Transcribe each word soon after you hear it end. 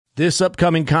This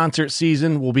upcoming concert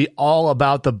season will be all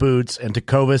about the boots, and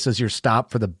Tecovas is your stop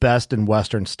for the best in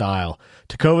Western style.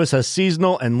 Tecovas has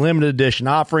seasonal and limited edition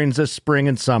offerings this spring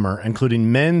and summer,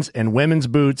 including men's and women's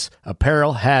boots,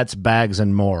 apparel, hats, bags,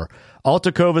 and more. All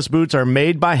Tecovas boots are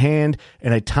made by hand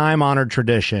in a time-honored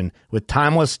tradition with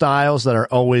timeless styles that are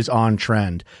always on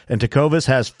trend. And Tecovas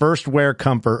has first wear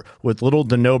comfort with little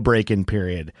to no break-in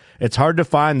period. It's hard to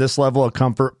find this level of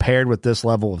comfort paired with this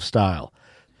level of style.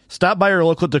 Stop by your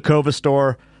local Tecovas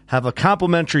store, have a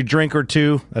complimentary drink or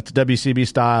two, that's WCB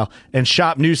style, and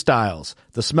shop new styles.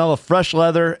 The smell of fresh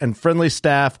leather and friendly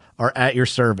staff are at your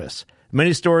service.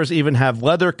 Many stores even have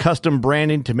leather custom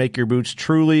branding to make your boots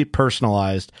truly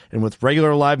personalized. And with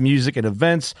regular live music and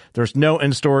events, there's no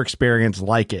in-store experience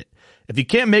like it. If you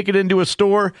can't make it into a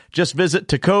store, just visit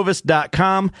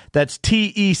tecovas.com. That's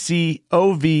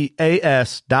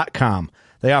TECOVAS.com.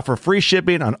 They offer free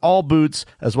shipping on all boots,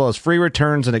 as well as free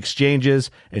returns and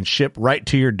exchanges, and ship right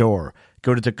to your door.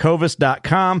 Go to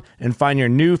tecovas.com and find your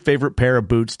new favorite pair of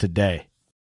boots today.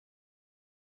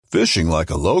 Fishing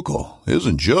like a local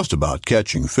isn't just about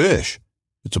catching fish.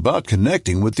 It's about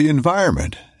connecting with the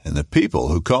environment and the people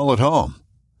who call it home.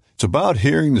 It's about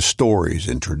hearing the stories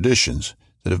and traditions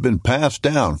that have been passed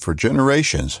down for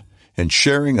generations and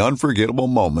sharing unforgettable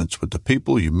moments with the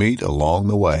people you meet along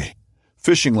the way.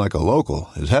 Fishing like a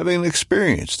local is having an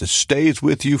experience that stays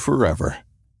with you forever.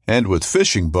 And with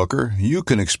Fishing Booker, you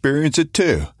can experience it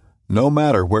too, no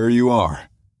matter where you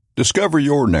are. Discover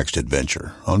your next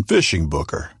adventure on Fishing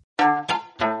Booker.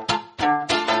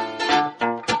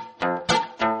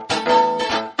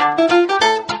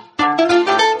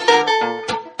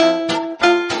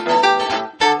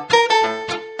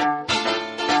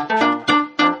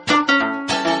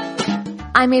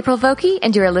 I'm April Vokey,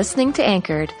 and you are listening to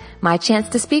Anchored, my chance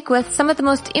to speak with some of the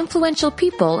most influential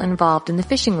people involved in the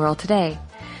fishing world today.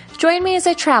 Join me as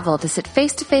I travel to sit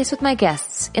face-to-face with my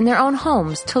guests in their own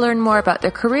homes to learn more about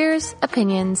their careers,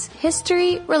 opinions,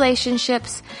 history,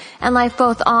 relationships, and life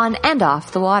both on and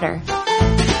off the water.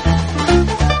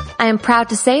 I am proud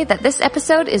to say that this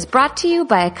episode is brought to you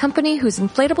by a company whose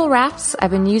inflatable rafts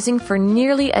I've been using for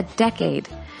nearly a decade.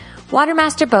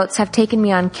 Watermaster boats have taken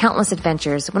me on countless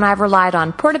adventures when I've relied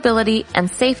on portability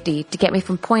and safety to get me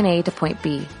from point A to point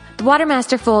B. The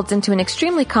Watermaster folds into an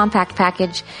extremely compact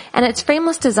package, and its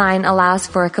frameless design allows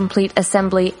for a complete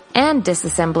assembly and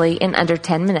disassembly in under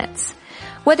 10 minutes.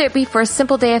 Whether it be for a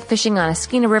simple day of fishing on a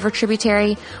Skeena River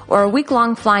tributary or a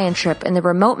week-long fly-in trip in the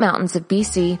remote mountains of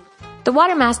BC, the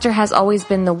Watermaster has always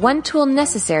been the one tool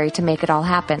necessary to make it all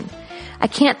happen. I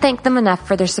can't thank them enough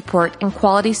for their support and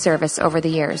quality service over the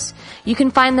years. You can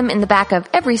find them in the back of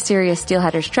every serious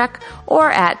steelheader's truck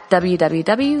or at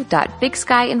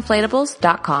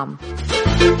www.bigskyinflatables.com.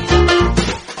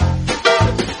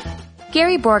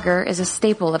 Gary Borger is a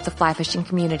staple of the fly fishing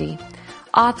community.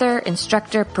 Author,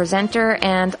 instructor, presenter,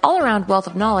 and all-around wealth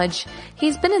of knowledge,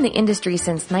 he's been in the industry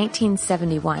since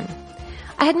 1971.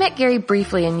 I had met Gary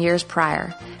briefly in years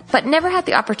prior, but never had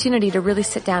the opportunity to really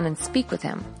sit down and speak with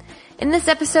him. In this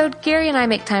episode, Gary and I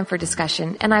make time for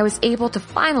discussion, and I was able to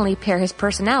finally pair his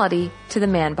personality to the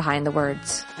man behind the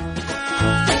words.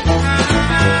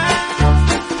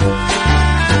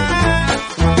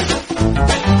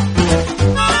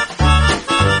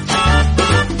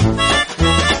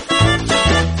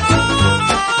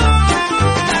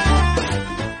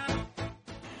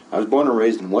 I was born and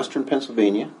raised in western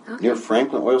Pennsylvania, near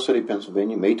Franklin, Oil City,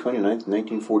 Pennsylvania, May 29th,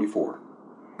 1944.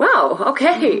 Wow,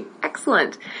 okay,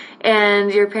 excellent.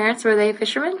 And your parents, were they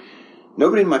fishermen?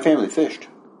 Nobody in my family fished,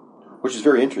 which is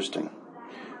very interesting.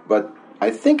 But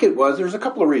I think there's a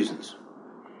couple of reasons.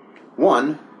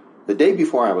 One, the day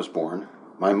before I was born,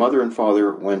 my mother and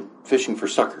father went fishing for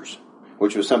suckers,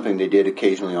 which was something they did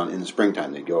occasionally in the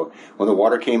springtime. They'd go, when the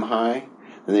water came high,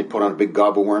 then they'd put on a big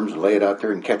gob of worms and lay it out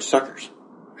there and catch suckers.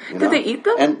 Did they eat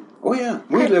them? And, oh yeah,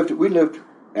 we lived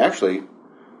actually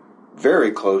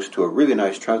very close to a really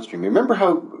nice trout stream. Remember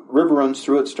how river runs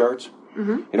through it starts?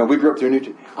 Mm-hmm. We grew up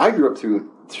through I grew up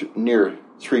near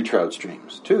 3 trout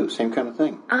streams too. Same kind of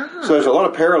thing. So there's a lot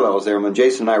of parallels there. When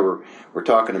Jason and I were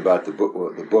talking about the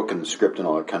book and the script and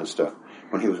all that kind of stuff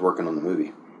when he was working on the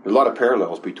movie, there's a lot of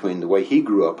parallels between the way he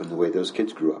grew up and the way those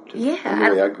kids grew up too. Yeah, and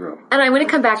the way I grew up. And I'm going to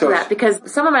come back to that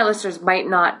because some of my listeners might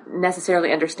not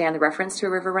necessarily understand the reference to a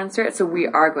river runs through it. So we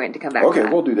are going to come back to that. Okay,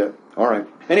 we'll do that. All right.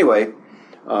 Anyway.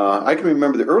 I can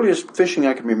remember the earliest fishing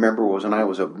I can remember was when I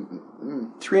was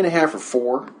 3.5 or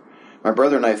 4. My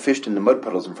brother and I fished in the mud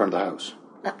puddles in front of the house.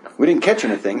 We didn't catch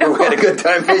anything, but we had a good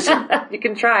time fishing. You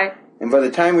can try. And by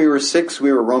the time we were 6,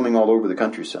 we were roaming all over the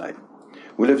countryside.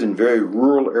 We lived in a very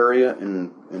rural area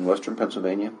in western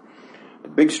Pennsylvania. The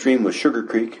big stream was Sugar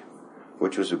Creek,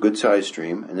 which was a good-sized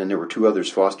stream, and then there were two others,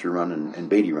 Foster Run and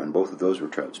Beatty Run. Both of those were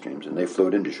trout streams, and they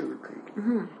flowed into Sugar Creek.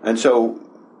 Mm-hmm. And so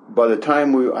by the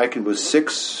time I was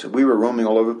 6, we were roaming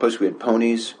all over the place. We had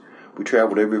ponies. We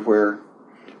traveled everywhere.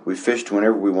 We fished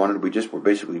whenever we wanted. We just were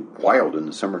basically wild in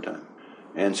the summertime.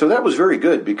 And so that was very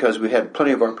good because we had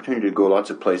plenty of opportunity to go lots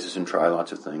of places and try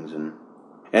lots of things.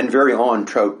 And very on,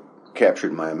 trout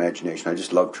captured my imagination. I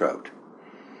just loved trout.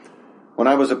 When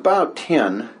I was about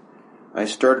 10, I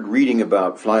started reading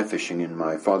about fly fishing in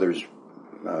my father's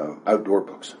outdoor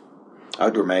books,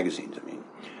 outdoor magazines, I mean.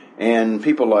 And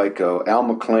people like Al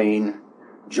McLean,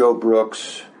 Joe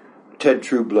Brooks, Ted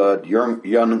Trueblood, young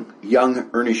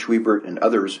Ernie Schwiebert, and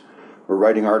others were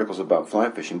writing articles about fly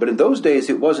fishing. But in those days,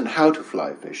 it wasn't how to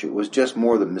fly fish. It was just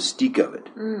more the mystique of it.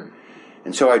 Mm.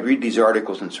 And so I'd read these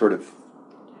articles and sort of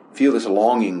feel this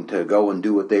longing to go and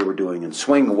do what they were doing and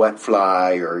swing a wet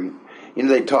fly, or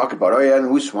they'd talk about, and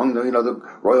who swung the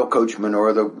Royal Coachman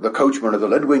or the Coachman or the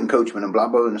Leadwing Coachman and blah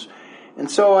blah. And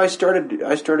so I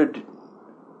started.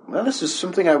 Well, this is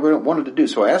something I wanted to do.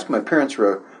 So I asked my parents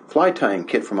for a fly tying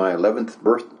kit for my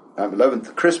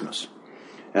 11th Christmas,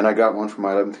 and I got one for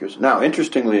my 11th Christmas. Now,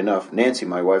 interestingly enough, Nancy,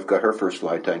 my wife, got her first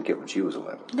fly tying kit when she was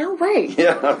 11. No way.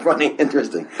 Yeah, funny,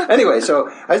 interesting. Anyway, so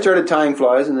I started tying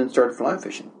flies and then started fly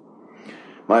fishing.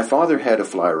 My father had a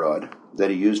fly rod that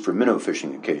he used for minnow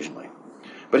fishing occasionally.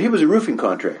 But he was a roofing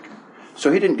contractor, so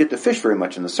he didn't get to fish very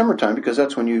much in the summertime because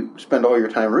that's when you spend all your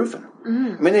time roofing.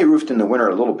 Mm-hmm. I mean, they roofed in the winter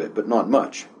a little bit, but not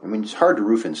much. I mean, it's hard to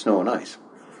roof in snow and ice.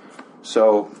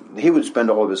 So he would spend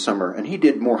all of his summer, and he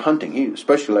did more hunting. He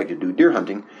especially liked to do deer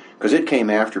hunting because it came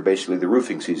after basically the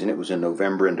roofing season. It was in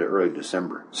November into early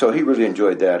December. So he really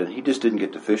enjoyed that, and he just didn't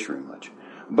get to fish very much.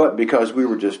 But because we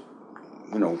were just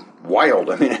wild.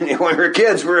 I mean, when we were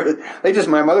kids,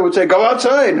 my mother would say, go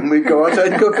outside, and we'd go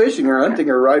outside and go fishing or hunting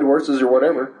or ride horses or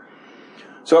whatever.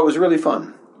 So it was really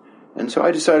fun. And so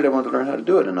I decided I wanted to learn how to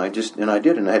do it, and I did,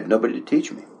 and I had nobody to teach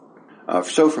me.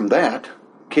 So from that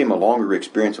came a longer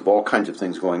experience of all kinds of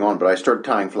things going on, but I started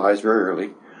tying flies very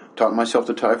early, taught myself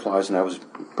to tie flies, and I was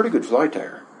a pretty good fly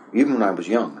tyer, even when I was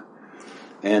young.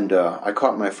 And I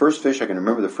caught my first fish. I can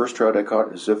remember the first trout I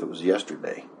caught as if it was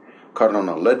yesterday. Caught it on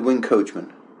a Leadwing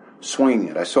Coachman, swinging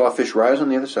it. I saw a fish rise on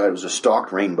the other side. It was a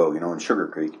stalked rainbow, in Sugar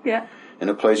Creek. Yeah. In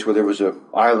a place where there was an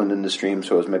island in the stream,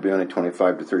 so it was maybe only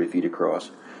 25 to 30 feet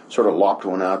across. Sort of lopped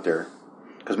one out there,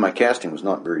 because my casting was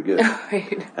not very good.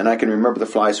 Right. And I can remember the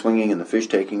fly swinging and the fish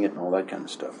taking it and all that kind of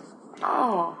stuff.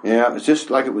 Oh. Yeah, it's just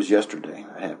like it was yesterday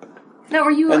it happened. Now,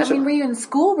 were you in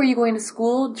school? Were you going to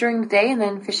school during the day and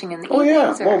then fishing in the evenings? Oh,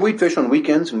 yeah. Or? Well, we'd fish on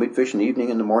weekends, and we'd fish in the evening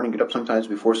and the morning, get up sometimes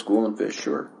before school and fish,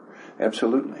 sure.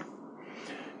 Absolutely.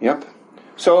 Yep.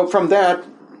 So from that,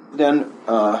 then,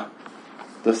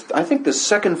 I think the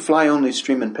second fly-only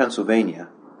stream in Pennsylvania,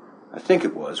 I think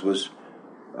it was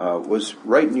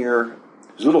right near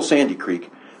Little Sandy Creek,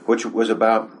 which was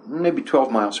about maybe 12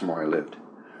 miles from where I lived.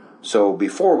 So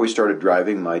before we started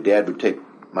driving, my dad would take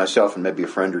myself and maybe a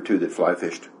friend or two that fly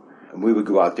fished, and we would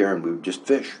go out there and we would just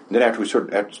fish. And then after we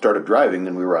started driving,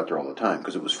 then we were out there all the time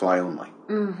because it was fly-only.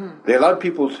 Mm-hmm. They allowed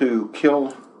people to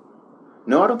kill...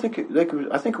 No, I don't think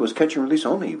I think it was catch and release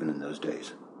only even in those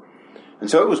days. And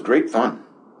so it was great fun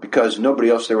because nobody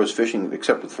else there was fishing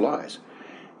except with flies.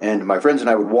 And my friends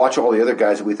and I would watch all the other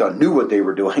guys that we thought knew what they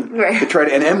were doing to try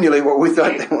to emulate what we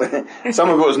thought they were. Some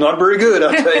of it was not very good,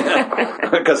 I'll tell you,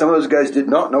 because some of those guys did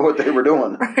not know what they were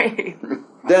doing. Right.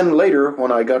 Then later,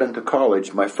 when I got into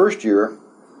college, my first year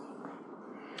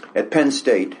at Penn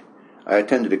State, I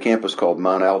attended a campus called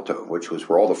Mount Alto, which was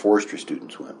where all the forestry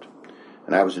students went.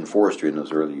 And I was in forestry in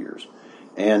those early years.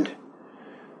 And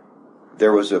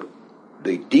there was the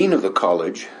dean of the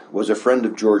college was a friend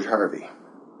of George Harvey.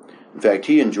 In fact,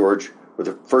 he and George were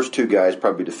the first two guys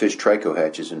probably to fish trico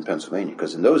hatches in Pennsylvania,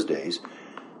 because in those days,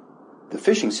 the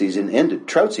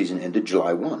trout season ended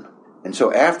July 1. And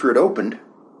so after it opened,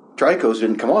 tricos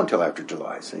didn't come on until after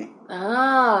July, see?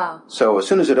 Ah. So as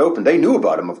soon as it opened, they knew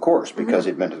about them, of course, because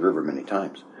they'd been to the river many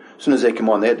times. As soon as they came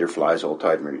on, they had their flies all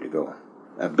tied and ready to go.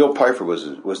 Bill Pfeiffer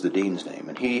was the dean's name,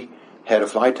 and he had a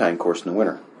fly tying course in the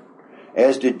winter,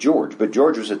 as did George. But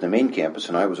George was at the main campus,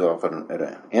 and I was off at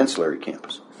an ancillary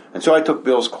campus. And so I took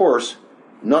Bill's course,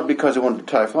 not because I wanted to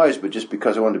tie flies, but just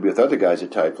because I wanted to be with other guys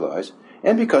that tied flies,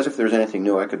 and because if there was anything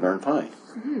new I could learn, fine.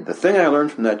 Mm-hmm. The thing I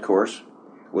learned from that course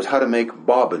was how to make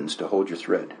bobbins to hold your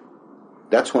thread.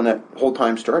 That's when that whole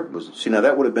time started. Now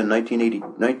that would have been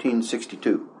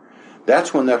 1962.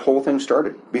 That's when that whole thing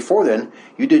started. Before then,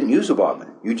 you didn't use a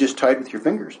bobbin. You just tied with your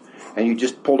fingers. And you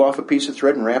just pulled off a piece of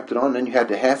thread and wrapped it on, and then you had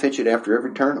to half-hitch it after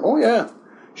every turn. Oh, yeah.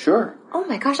 Sure. Oh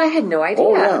my gosh, I had no idea.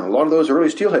 Oh yeah, a lot of those early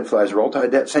steelhead flies are all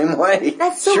tied that same way.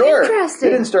 That's so sure. interesting.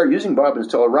 They didn't start using bobbins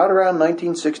until right around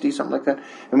 1960, something like that.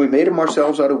 And we made them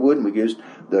ourselves out of wood, and we used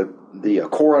the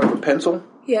core out of a pencil.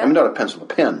 Yeah. I mean, not a pencil, a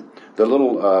pen. The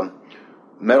little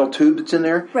metal tube that's in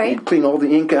there. Right. You clean all the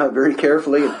ink out very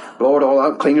carefully, and blow it all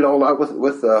out, clean it all out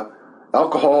with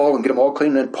alcohol, and get them all clean,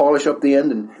 and then polish up the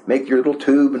end, and make your little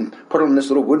tube, and put it on this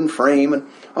little wooden frame. And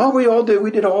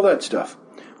we did all that stuff.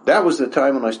 That was the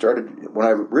time when I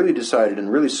really decided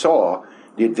and really saw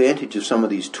the advantage of some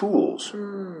of these tools.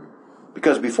 Mm.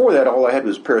 Because before that, all I had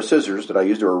was a pair of scissors that I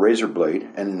used, or a razor blade,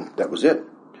 and that was it.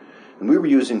 And we were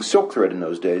using silk thread in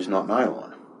those days, not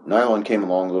nylon. Nylon came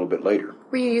along a little bit later.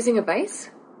 Were you using a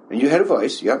vise? And you had a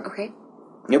vise, yep. Okay.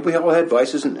 Yep, we all had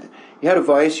vices. And you had a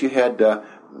vise, you had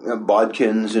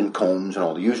bodkins and combs and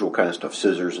all the usual kind of stuff,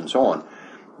 scissors and so on.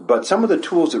 But some of the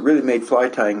tools that really made fly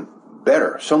tying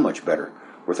better, so much better,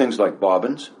 were things like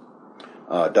bobbins,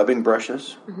 dubbing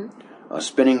brushes,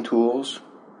 spinning tools.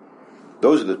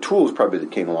 Those are the tools probably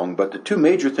that came along. But the two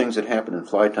major things that happened in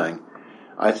fly tying,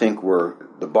 I think, were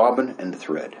the bobbin and the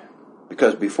thread.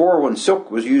 Because before, when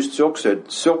silk was used,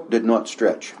 silk did not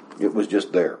stretch. It was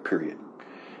just there, period.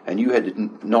 And you had to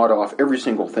knot off every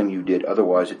single thing you did,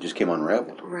 otherwise it just came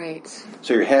unraveled. Right.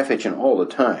 So you're half-hitching all the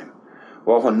time.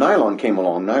 Well, when nylon came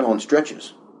along, nylon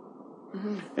stretches.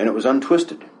 Mm-hmm. And it was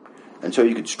untwisted. And so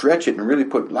you could stretch it and really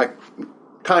put, like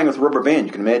tying with a rubber band.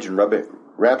 You can imagine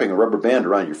wrapping a rubber band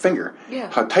around your finger,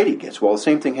 how tight it gets. Well, the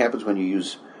same thing happens when you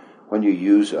use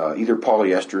either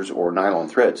polyesters or nylon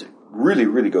threads. It really,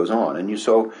 really goes on. And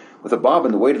so with a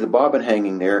bobbin, the weight of the bobbin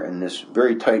hanging there and this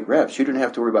very tight wraps, you didn't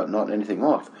have to worry about knotting anything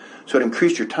off. So it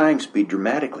increased your tying speed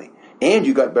dramatically. And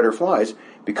you got better flies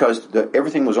because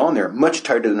everything was on there much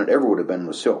tighter than it ever would have been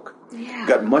with silk. Yeah. You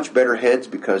got much better heads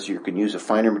because you can use a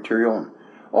finer material, and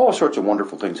all sorts of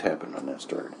wonderful things happened when that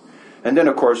started. And then,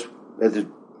 of course, there's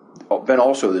been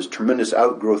also this tremendous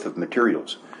outgrowth of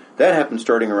materials. That happened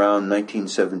starting around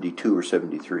 1972 or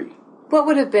 73. What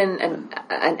would have been an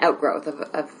outgrowth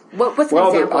of what's an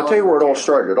example? I'll tell you where it all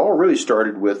started. It all really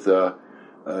started with Doug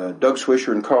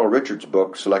Swisher and Carl Richards'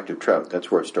 book, Selective Trout. That's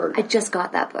where it started. I just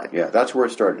got that book. Yeah, that's where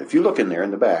it started. If you look in there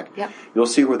in the back, you'll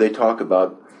see where they talk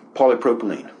about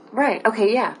polypropylene. Right,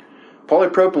 okay, yeah.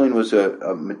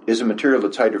 Polypropylene is a material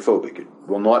that's hydrophobic. It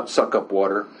will not suck up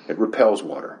water. It repels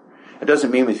water. It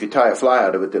doesn't mean if you tie a fly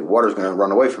out of it that water's going to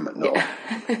run away from it. No.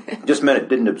 It just meant it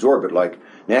didn't absorb it, like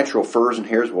natural furs and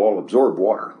hairs will all absorb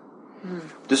water.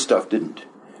 This stuff didn't.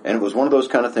 And it was one of those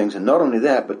kind of things. And not only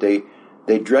that, but they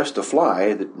dressed a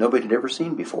fly that nobody had ever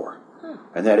seen before.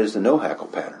 And that is the no-hackle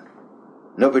pattern.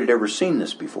 Nobody had ever seen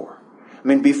this before. I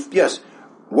mean, yes,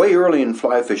 way early in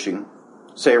fly fishing,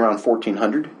 say around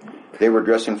 1400, they were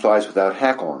dressing flies without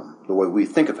hackle on them, the way we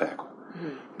think of hackle.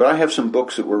 But I have some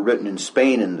books that were written in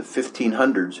Spain in the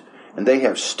 1500s, and they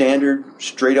have standard,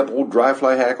 straight-up old dry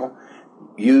fly hackle,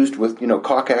 used with,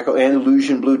 cock hackle,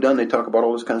 Andalusian blue dun. They talk about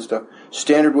all this kind of stuff.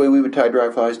 Standard way we would tie dry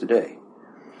flies today.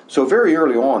 So very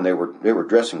early on, they were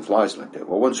dressing flies like that.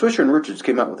 Well, when Swisher and Richards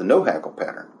came out with the no-hackle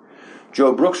pattern,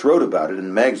 Joe Brooks wrote about it in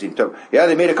the magazine.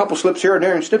 They made a couple slips here and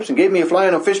there and snips and gave me a fly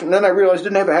and a fish, and then I realized I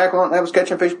didn't have a hackle on it, and I was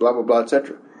catching fish, blah, blah, blah,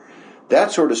 etc.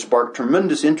 That sort of sparked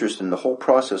tremendous interest in the whole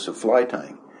process of fly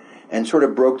tying, and sort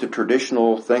of broke the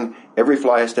traditional thing. Every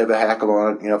fly has to have a hackle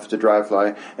on it, if it's a dry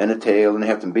fly, and a tail, and they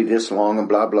have to be this long, and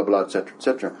blah, blah, blah, etc.,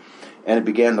 etc. And it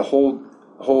began the whole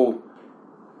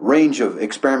range of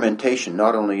experimentation,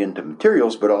 not only into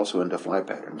materials, but also into fly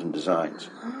patterns and designs.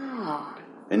 Oh.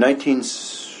 In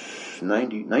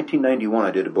 1991,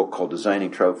 I did a book called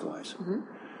Designing Trout Flies,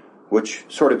 which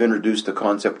sort of introduced the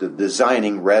concept of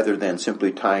designing rather than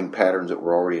simply tying patterns that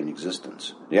were already in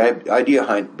existence. The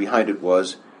idea behind it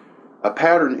was a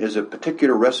pattern is a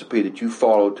particular recipe that you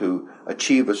follow to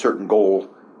achieve a certain goal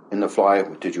in the fly.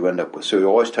 What did you end up with? So you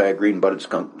always tie a green-butted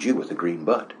skunk Jew with a green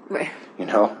butt, right. And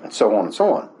so on and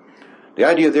so on. The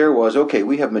idea there was, okay,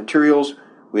 we have materials,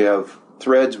 we have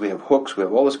threads, we have hooks, we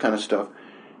have all this kind of stuff.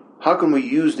 How can we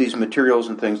use these materials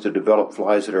and things to develop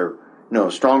flies that are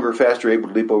stronger, faster, able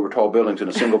to leap over tall buildings in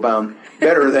a single bound,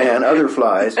 better than other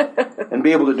flies, and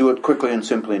be able to do it quickly and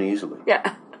simply and easily?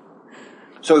 Yeah.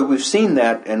 So we've seen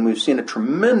that, and we've seen a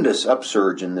tremendous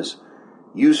upsurge in this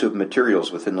use of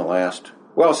materials within the last,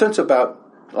 since about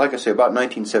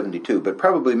 1972, but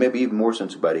probably maybe even more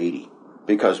since about 80,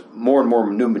 because more and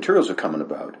more new materials are coming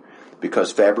about,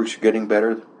 because fabrics are getting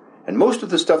better. And most of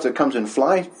the stuff that comes in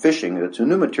fly fishing that's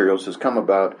new materials has come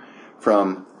about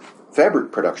from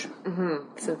fabric production.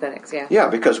 Synthetics, yeah. Yeah,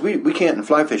 because we can't in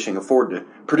fly fishing afford to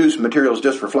produce materials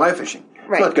just for fly fishing.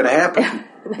 Right. It's not going to happen.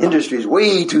 No. Industry is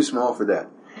way too small for that.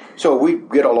 So we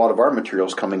get a lot of our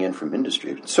materials coming in from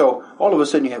industry. So all of a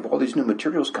sudden you have all these new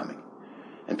materials coming.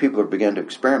 And people are beginning to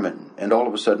experiment. And all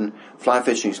of a sudden, fly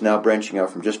fishing is now branching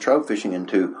out from just trout fishing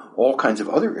into all kinds of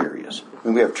other areas. I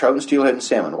mean, we have trout and steelhead and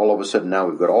salmon. All of a sudden now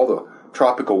we've got all the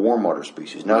tropical warm water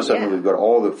species. Now suddenly we've got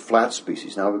all the flat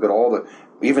species. Now we've got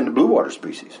even the blue water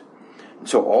species. And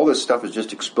so all this stuff is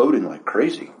just exploding like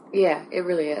crazy. Yeah, it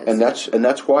really is. And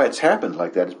that's why it's happened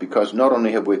like that. It's because not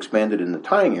only have we expanded in the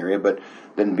tying area, but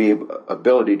then the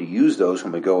ability to use those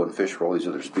when we go and fish for all these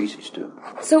other species too.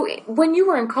 So when you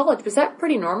were in college, was that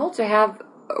pretty normal to have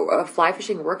a fly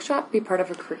fishing workshop be part of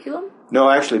a curriculum? No,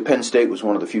 actually Penn State was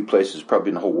one of the few places probably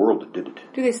in the whole world that did it.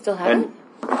 Do they still have it?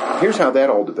 Here's how that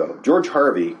all developed. George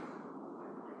Harvey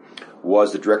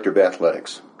was the director of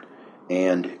athletics.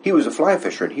 And he was a fly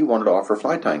fisher, and he wanted to offer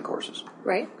fly tying courses.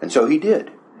 Right. And so he did.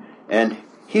 And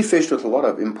he fished with a lot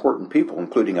of important people,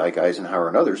 including Ike Eisenhower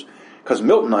and others, because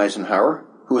Milton Eisenhower,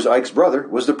 who was Ike's brother,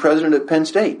 was the president at Penn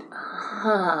State.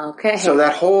 Okay. So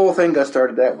that whole thing got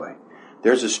started that way.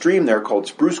 There's a stream there called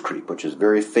Spruce Creek, which is a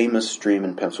very famous stream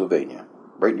in Pennsylvania,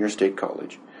 right near State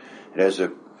College. It has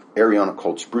an area on it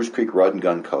called Spruce Creek Rod and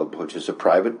Gun Club, which is a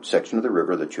private section of the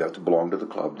river that you have to belong to the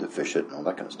club to fish it and all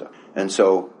that kind of stuff. And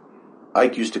so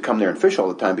Ike used to come there and fish all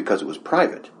the time because it was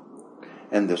private.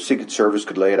 And the Secret Service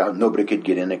could lay it out, nobody could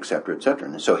get in, et cetera, et cetera.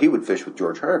 And so he would fish with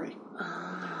George Harvey.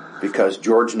 Because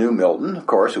George knew Milton, of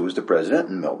course, who was the president,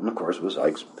 and Milton, of course, was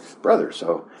Ike's brother.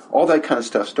 So all that kind of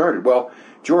stuff started. Well,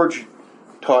 George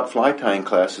taught fly tying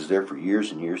classes there for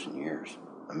years and years and years.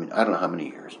 I mean, I don't know how many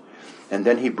years. And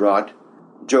then he brought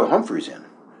Joe Humphreys in.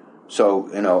 So,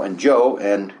 and Joe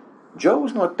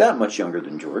was not that much younger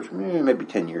than George, maybe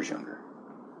 10 years younger.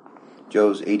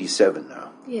 Joe's 87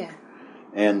 now. Yeah.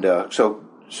 And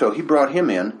so he brought him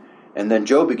in, and then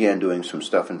Joe began doing some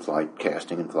stuff in fly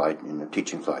casting and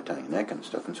teaching fly tying and that kind of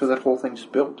stuff. And so that whole thing's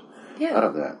built out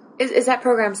of that. Is that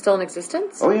program still in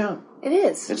existence? Oh, yeah. It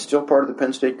is? It's still part of the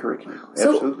Penn State curriculum.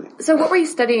 Absolutely. So what were you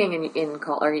studying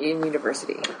in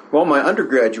university? Well, my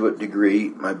undergraduate degree,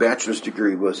 my bachelor's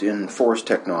degree, was in forest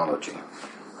technology.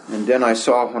 And then I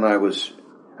saw I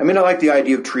like the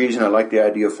idea of trees, and I like the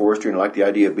idea of forestry, and I like the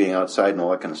idea of being outside and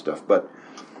all that kind of stuff. But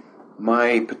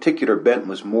my particular bent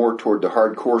was more toward the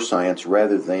hardcore science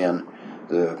rather than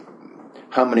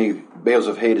how many bales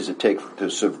of hay does it take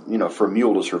for a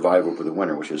mule to survive over the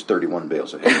winter, which is 31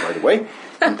 bales of hay, by the way,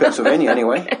 in Pennsylvania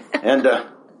anyway. And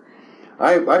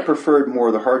I preferred more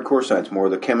of the hardcore science, more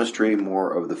of the chemistry,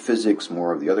 more of the physics,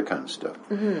 more of the other kind of stuff,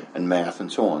 and math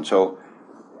and so on. So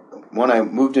when I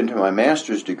moved into my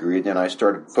master's degree, then I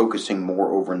started focusing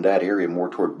more over in that area, more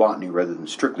toward botany rather than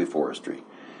strictly forestry.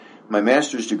 My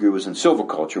master's degree was in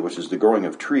silviculture, which is the growing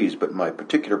of trees, but my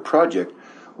particular project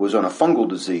was on a fungal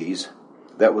disease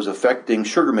that was affecting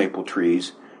sugar maple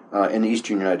trees in the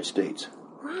eastern United States.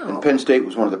 Wow. And Penn State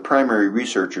was one of the primary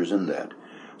researchers in that.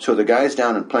 So the guys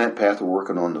down in Plant Path were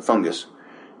working on the fungus,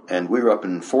 and we were up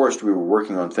in forest. We were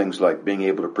working on things like being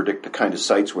able to predict the kind of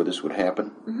sites where this would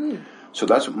happen. Mm-hmm. So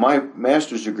that's what my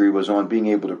master's degree was on, being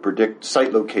able to predict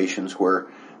site locations where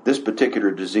this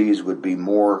particular disease would be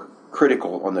more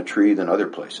critical on the tree than other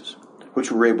places,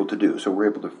 which we were able to do. So we were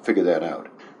able to figure that out.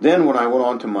 Then when I went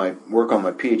on to work on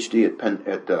my PhD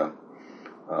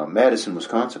at Madison,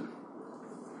 Wisconsin,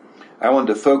 I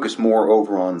wanted to focus more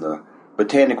over on the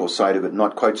botanical side of it,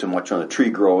 not quite so much on the tree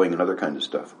growing and other kinds of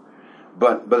stuff.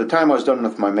 But by the time I was done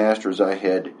with my master's, I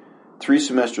had 3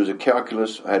 semesters of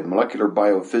calculus, I had molecular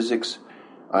biophysics,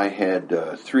 I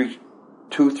had 3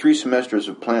 semesters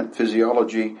of plant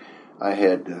physiology, I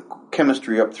had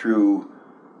chemistry up through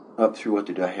what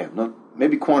did I have?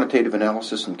 Maybe quantitative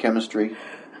analysis and chemistry.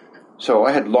 So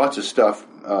I had lots of stuff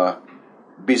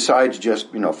besides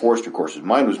just forestry courses.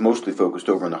 Mine was mostly focused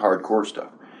over on the hardcore stuff.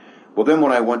 Well, then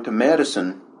when I went to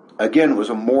Madison, again, it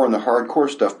was more on the hardcore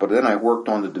stuff, but then I worked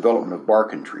on the development of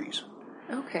bark in trees.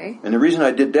 Okay. And the reason I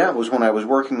did that was when I was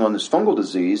working on this fungal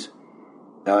disease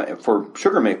for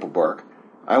sugar maple bark,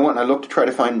 I went and I looked to try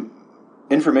to find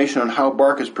information on how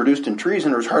bark is produced in trees,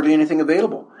 and there was hardly anything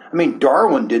available. I mean,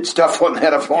 Darwin did stuff on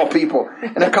that, of all people,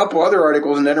 and a couple other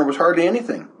articles, and then there was hardly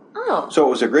anything. Oh. So it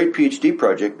was a great PhD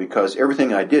project because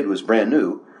everything I did was brand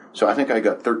new. So I think I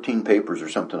got 13 papers or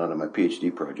something out of my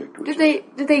PhD project.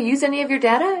 Did they use any of your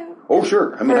data? Oh,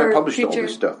 sure. I mean, I published all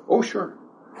this stuff. Oh, sure.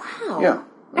 Wow. Yeah.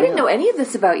 I didn't know any of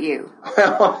this about you.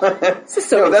 Well, this is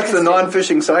so that's the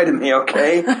non-fishing side of me,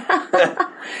 okay?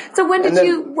 So when did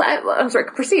you... I'm sorry,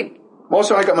 proceed.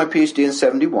 Also, I got my PhD in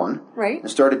 1971. Right. And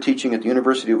started teaching at the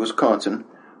University of Wisconsin,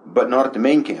 but not at the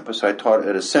main campus. I taught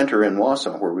at a center in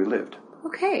Wausau where we lived.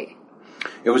 Okay.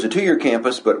 It was a 2-year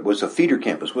campus, but it was a feeder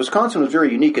campus. Wisconsin was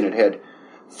very unique, and it had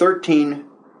 13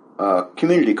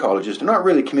 community colleges. They're not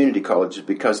really community colleges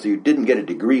because you didn't get a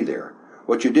degree there.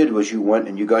 What you did was you went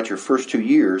and you got your first 2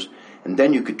 years, and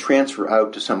then you could transfer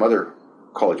out to some other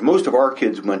college. Most of our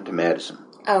kids went to Madison.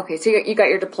 Oh, okay, so you got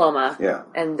your diploma. Yeah.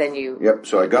 And then you... Yep,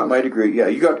 so I got my degree. Yeah,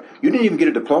 you didn't even get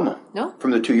a diploma. No?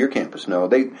 From the 2-year campus. No,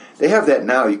 they have that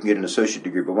now. You can get an associate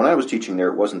degree. But when I was teaching there,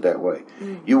 it wasn't that way.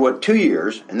 Mm. You went 2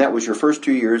 years, and that was your first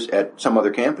 2 years at some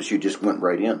other campus. You just went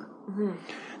right in. Mm-hmm.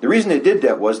 The reason they did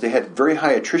that was they had very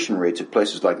high attrition rates at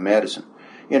places like Madison.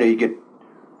 You get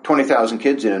 20,000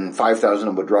 kids in, and 5,000 of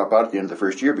them would drop out at the end of the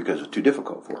first year because it was too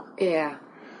difficult for them. Yeah.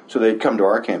 So they'd come to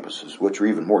our campuses, which were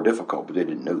even more difficult, but they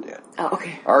didn't know that. Oh,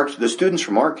 okay. The students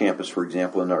from our campus, for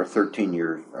example, in our 13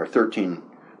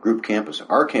 group campus,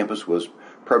 our campus was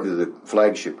probably the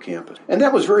flagship campus. And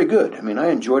that was very good. I mean,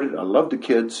 I enjoyed it. I loved the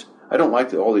kids. I don't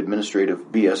like all the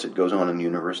administrative BS that goes on in the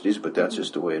universities, but that's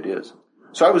just the way it is.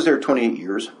 So I was there 28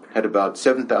 years, had about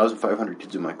 7,500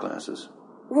 kids in my classes.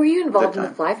 Were you involved in the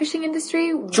fly fishing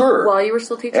industry? Sure. While you were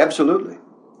still teaching? Absolutely.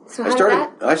 So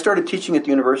how I started teaching at the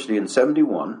university in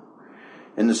 1971.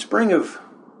 In the spring of,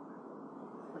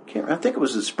 I think it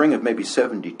was the spring of maybe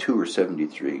 72 or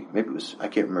 73. Maybe it was, I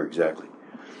can't remember exactly.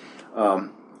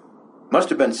 Must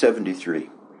have been 73.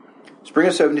 Spring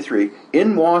of 73.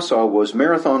 In Wausau was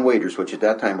Marathon Waders, which at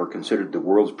that time were considered the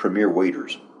world's premier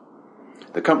waders.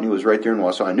 The company was right there in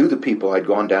Wausau. I knew the people. I'd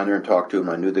gone down there and talked to him.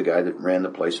 I knew the guy that ran the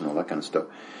place and all that kind of stuff.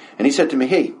 And he said to me,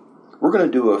 hey, we're going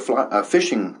to do a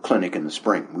fishing clinic in the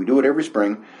spring. We do it every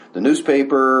spring. The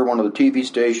newspaper, one of the TV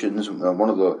stations, one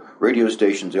of the radio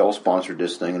stations, they all sponsored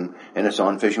this thing, and it's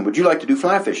on fishing. Would you like to do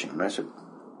fly fishing? And I said,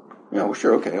 well,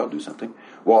 sure, okay, I'll do something.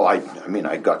 Well,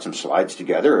 I got some slides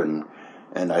together,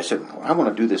 and I said, well, I want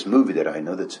to do this movie that I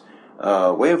know that's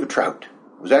Way of a Trout.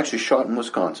 It was actually shot in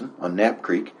Wisconsin on Knapp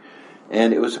Creek,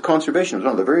 and it was a conservation. It was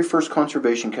one of the very first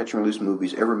conservation catch and release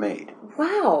movies ever made.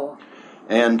 Wow.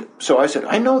 And so I said,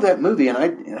 I know that movie,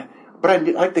 but I'd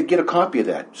like to get a copy of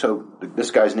that. So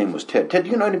this guy's name was Ted. Ted, do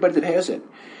you know anybody that has it?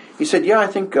 He said, yeah, I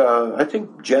think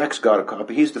Jack's got a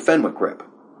copy. He's the Fenwick rep.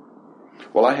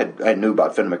 Well, I knew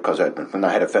about Fenwick because when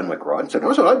I had a Fenwick rod. I said,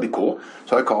 oh, so that'd be cool.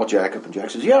 So I called Jack up, and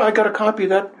Jack says, yeah, I got a copy of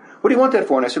that. What do you want that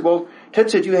for? And I said, well,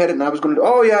 Ted said you had it, and I was going to,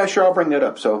 oh, yeah, sure, I'll bring that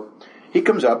up. So he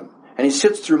comes up, and he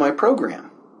sits through my program.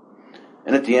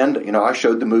 And at the end, I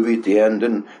showed the movie at the end,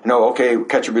 and, okay,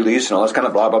 catch and release and all this kind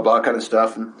of blah, blah, blah kind of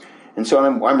stuff. And so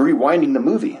I'm rewinding the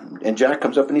movie. And Jack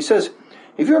comes up and he says,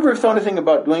 have you ever thought anything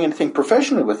about doing anything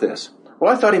professionally with this?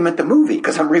 Well, I thought he meant the movie,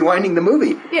 because I'm rewinding the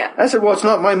movie. Yeah. I said, well, it's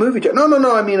not my movie, Jack.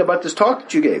 No, I mean about this talk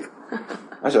that you gave.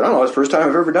 I said, I don't know, it's the first time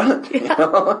I've ever done it.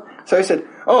 Yeah. So I said,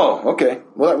 oh, okay.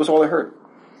 Well, that was all I heard.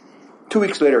 2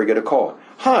 weeks later, I get a call.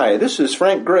 Hi, this is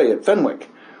Frank Gray at Fenwick.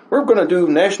 We're going to do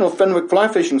National Fenwick Fly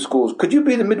Fishing Schools. Could you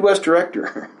be the Midwest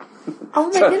director? Oh,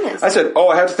 my goodness. I said,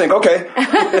 I have to think, okay.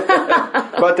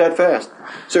 About that fast.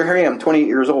 So here I am, 28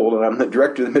 years old, and I'm the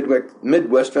director of the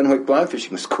Midwest Fenwick Fly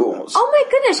Fishing Schools. Oh,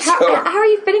 my goodness. How are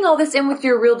you fitting all this in with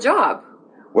your real job?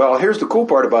 Well, here's the cool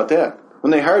part about that.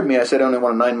 When they hired me, I said I only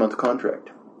want a 9-month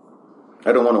contract.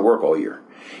 I don't want to work all year.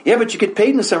 Yeah, but you get paid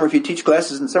in the summer if you teach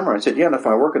classes in the summer. I said, yeah, and if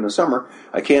I work in the summer,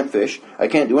 I can't fish. I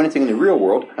can't do anything in the real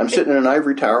world. I'm sitting in an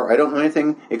ivory tower. I don't know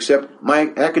anything except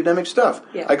my academic stuff.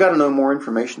 Yeah. I got to know more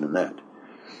information than that.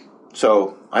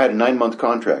 So I had a 9-month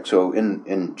contract. So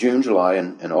in June, July,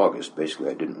 and August, basically,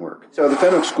 I didn't work. So the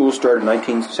Fenwick Schools started in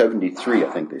 1973,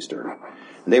 I think they started.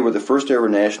 And they were the first ever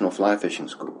national fly fishing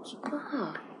schools.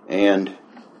 Uh-huh. And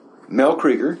Mel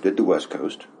Krieger did the West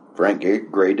Coast. Frank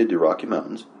Gray did the Rocky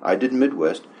Mountains. I did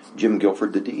Midwest. Jim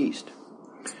Guilford did the East.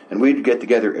 And we'd get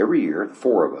together every year, the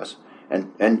 4 of us,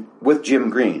 and with Jim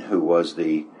Green, who was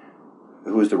the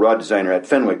rod designer at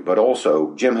Fenwick, but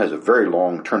also Jim has a very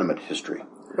long tournament history.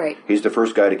 Right. He's the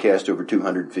first guy to cast over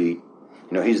 200 feet.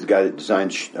 He's the guy that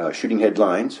designed shooting head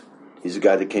lines. He's the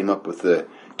guy that came up with the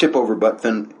tip over butt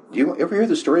fin. Do you ever hear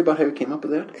the story about how he came up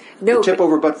with that? No. The tip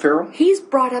over butt ferrule? He's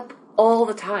brought up all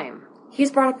the time. He's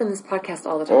brought up in this podcast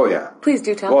all the time. Oh, yeah. Please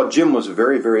do tell. Well, Jim was a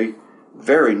very, very,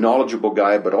 very knowledgeable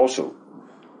guy, but also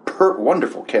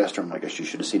wonderful caster. I guess you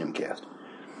should have seen him cast.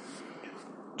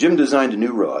 Jim designed a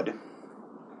new rod,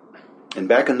 and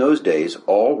back in those days,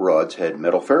 all rods had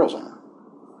metal ferrules on them,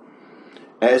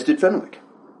 as did Fenwick.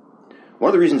 One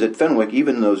of the reasons that Fenwick,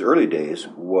 even in those early days,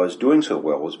 was doing so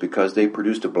well was because they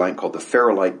produced a blank called the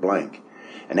Ferrolite blank.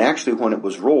 And actually, when it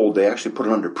was rolled, they actually put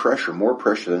it under pressure, more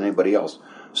pressure than anybody else.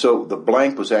 So the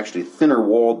blank was actually thinner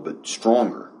walled but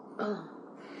stronger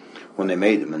when they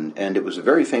made them. And it was a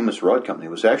very famous rod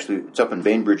company. It's up in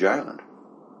Bainbridge Island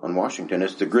on Washington.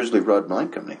 It's the Grizzly Rod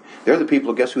Blank Company. They're the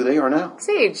people, guess who they are now?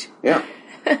 Sage. Yeah.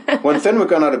 When Fenwick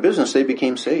got out of business, they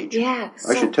became Sage. Yeah.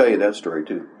 I should tell you that story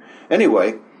too.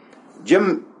 Anyway,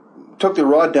 Jim took the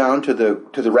rod down to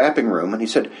the wrapping room, and he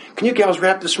said, "Can you gals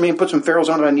wrap this for me and put some ferrules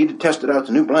on it? I need to test it out. It's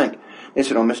a new blank." They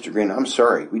said, "Oh, Mr. Green, I'm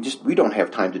sorry. We don't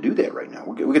have time to do that right now.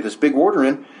 We get this big order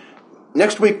in.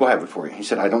 Next week we'll have it for you." He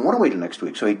said, "I don't want to wait till next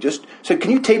week." So he just said,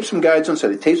 "Can you tape some guides on?" So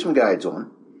they taped some guides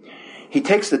on. He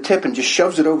takes the tip and just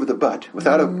shoves it over the butt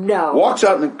walks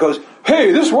out and goes,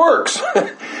 "Hey, this works."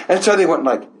 And so they went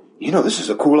like, "This is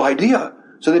a cool idea."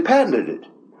 So they patented it.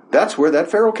 That's where that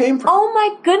ferrule came from. Oh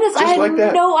my goodness, I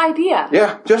had no idea.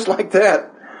 Yeah, just like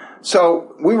that.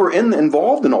 So we were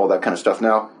involved in all that kind of stuff.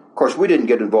 Now, of course, we didn't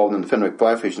get involved in the Fenwick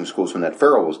fly fishing schools when that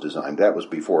ferrule was designed. That was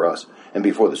before us and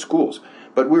before the schools.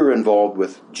 But we were involved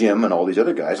with Jim and all these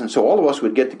other guys, and so all of us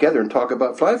would get together and talk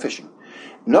about fly fishing.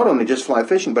 Not only just fly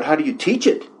fishing, but how do you teach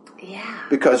it? Yeah.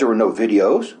 Because there were no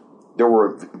videos. There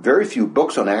were very few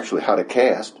books on actually how to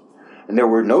cast. And there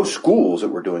were no schools that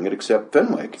were doing it except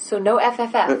Fenwick. So no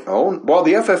FFF. Well,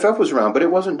 the FFF was around, but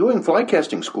it wasn't doing fly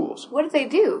casting schools. What did they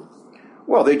do?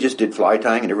 Well, they just did fly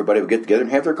tying, and everybody would get together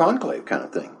and have their conclave kind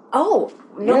of thing. Oh,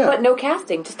 no, Yeah. But no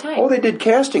casting, just tying. Oh, they did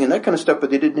casting and that kind of stuff, but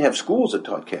they didn't have schools that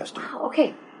taught casting. Oh,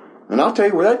 okay. And I'll tell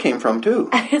you where that came from, too.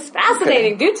 It's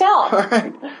fascinating. Okay. Do tell. All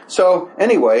right. So,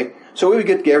 anyway, we would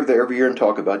get together every year and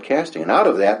talk about casting. And out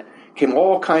of that came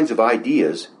all kinds of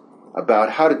ideas about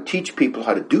how to teach people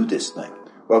how to do this thing.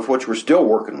 Well, which we're still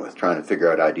working with, trying to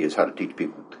figure out ideas how to teach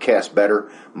people to cast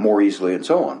better, more easily, and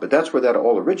so on. But that's where that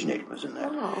all originated, was in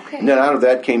that. Oh, okay. And then out of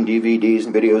that came DVDs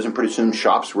and videos, and pretty soon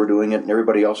shops were doing it, and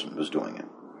everybody else was doing it.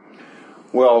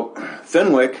 Well,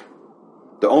 Fenwick,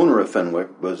 the owner of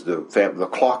Fenwick, was the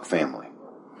Clock family.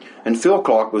 And Phil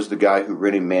Clock was the guy who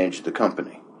really managed the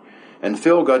company. And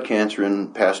Phil got cancer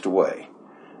and passed away.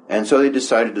 And so they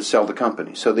decided to sell the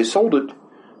company. So they sold it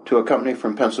to a company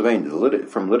from Pennsylvania,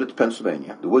 from Lidditz,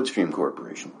 Pennsylvania, the Woodstream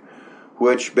Corporation,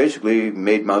 which basically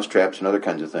made mousetraps and other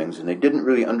kinds of things, and they didn't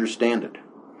really understand it.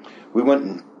 We went,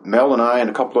 and Mel and I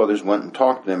and a couple others went and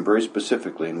talked to them very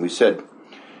specifically, and we said,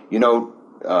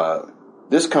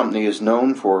 this company is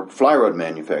known for fly rod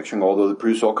manufacturing, although they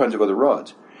produce all kinds of other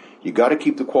rods. You got to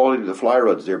keep the quality of the fly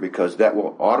rods there, because that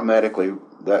will automatically,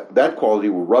 that quality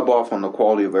will rub off on the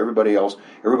quality of everybody else.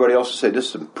 Everybody else will say, this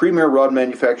is a premier rod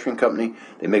manufacturing company.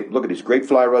 They look at these great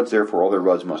fly rods, therefore all their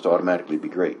rods must automatically be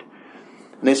great.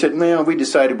 And they said, we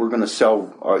decided we're going to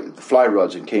sell the fly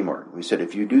rods in Kmart. We said,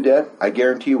 if you do that, I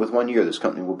guarantee you with 1 year this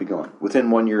company will be gone. Within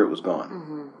 1 year it was gone.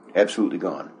 Mm-hmm. Absolutely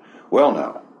gone. Well,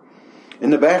 now, in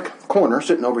the back corner,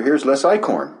 sitting over here, is Les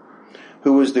Eichhorn,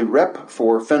 who was the rep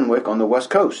for Fenwick on the West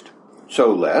Coast.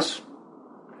 So Les,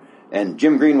 and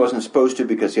Jim Green wasn't supposed to,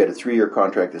 because he had a 3-year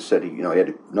contract that said he had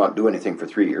to not do anything for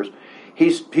 3 years.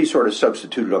 He sort of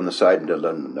substituted on the side and let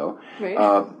them know.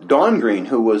 Right. Don Green,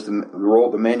 who was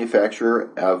the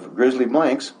manufacturer of Grizzly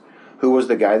blanks, who was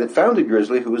the guy that founded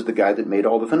Grizzly, who was the guy that made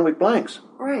all the Fenwick blanks.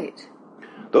 Right.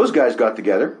 Those guys got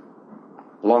together,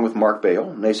 along with Mark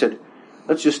Bale, and they said,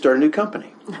 let's just start a new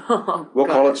company. We'll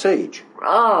call it Sage.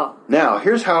 Oh. Now,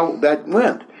 here's how that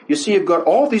went. You see, you've got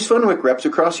all these Fenwick reps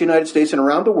across the United States and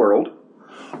around the world,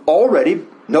 already,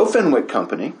 no Fenwick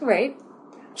company. Right.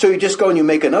 So you just go and you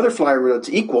make another fly rod that's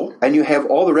equal, and you have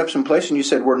all the reps in place, and you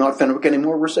said, we're not Fenwick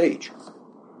anymore, we're Sage.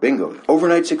 Bingo.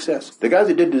 Overnight success. The guy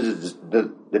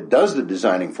that does the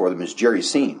designing for them is Jerry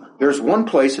Seam. There's one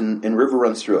place in River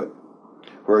Runs Through It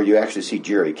where you actually see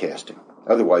Jerry casting.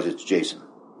 Otherwise, it's Jason.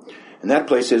 And that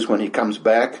place is when he comes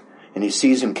back and he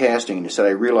sees him casting, and he said, I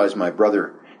realized my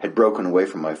brother had broken away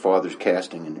from my father's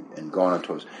casting and gone on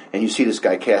to us. And you see this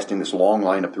guy casting this long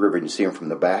line up the river, and you see him from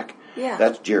the back. Yeah.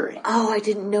 That's Jerry. Oh, I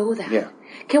didn't know that. Yeah.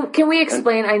 Can we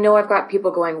explain? I know I've got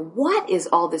people going, what is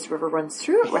all this River Runs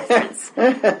Through It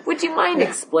reference? Would you mind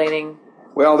explaining?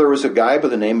 Well, there was a guy by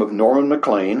the name of Norman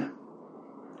McLean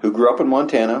who grew up in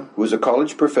Montana, who was a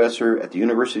college professor at the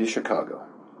University of Chicago.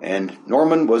 And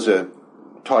Norman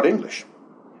taught English.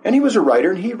 And he was a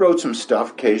writer, and he wrote some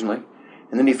stuff occasionally.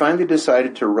 And then he finally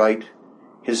decided to write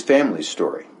his family's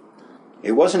story.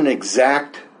 It wasn't an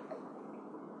exact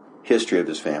history of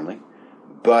his family,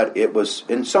 but it was,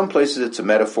 in some places, it's a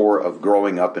metaphor of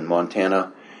growing up in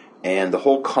Montana and the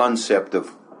whole concept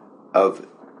of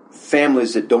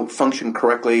families that don't function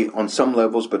correctly on some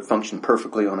levels but function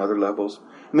perfectly on other levels.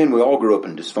 I mean, we all grew up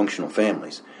in dysfunctional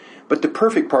families. But the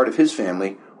perfect part of his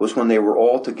family was when they were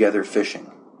all together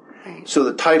fishing. Right. So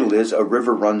the title is A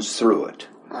River Runs Through It.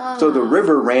 Oh. So the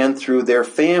river ran through their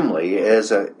family as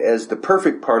the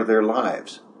perfect part of their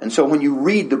lives. And so when you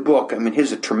read the book, I mean,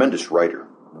 he's a tremendous writer,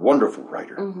 wonderful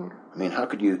writer. Mm-hmm. I mean, how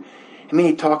could you... I mean,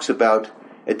 he talks about,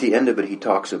 at the end of it, he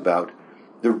talks about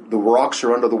the rocks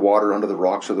are under the water, under the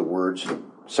rocks are the words,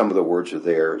 some of the words are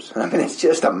theirs. I mean, it's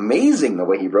just amazing the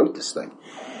way he wrote this thing.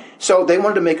 So they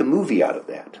wanted to make a movie out of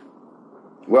that.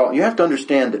 Well, you have to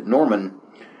understand that Norman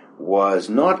was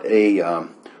not a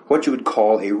what you would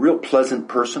call a real pleasant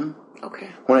person.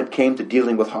 Okay. When it came to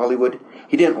dealing with Hollywood.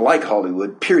 He didn't like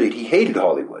Hollywood, period. He hated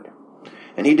Hollywood.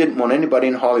 And he didn't want anybody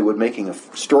in Hollywood making a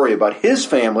story about his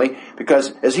family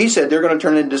because, as he said, they're going to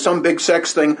turn it into some big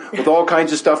sex thing with all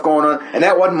kinds of stuff going on, and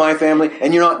that wasn't my family,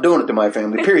 and you're not doing it to my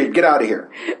family, period. Get out of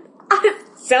here.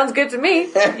 Sounds good to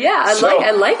me. Yeah,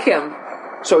 I like him.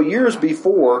 So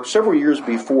several years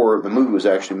before the movie was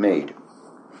actually made,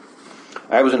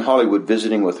 I was in Hollywood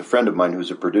visiting with a friend of mine who's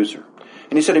a producer.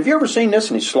 And he said, have you ever seen this?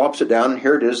 And he slops it down, and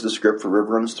here it is, the script for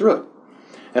River Runs Through It.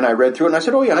 And I read through it, and I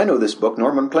said, oh yeah, I know this book.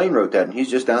 Norman McLean wrote that, and he's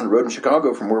just down the road in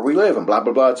Chicago from where we live, and blah,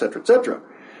 blah, blah, et cetera, et cetera.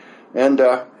 And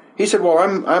he said, well,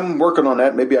 I'm working on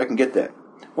that. Maybe I can get that.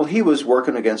 Well, he was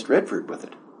working against Redford with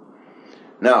it.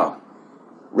 Now,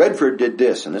 Redford did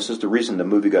this, and this is the reason the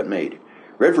movie got made.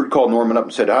 Redford called Norman up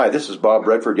and said, hi, this is Bob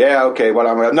Redford. Yeah, okay,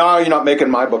 no, you're not making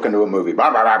my book into a movie. Blah,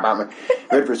 blah, blah, blah.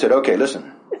 Redford said, okay,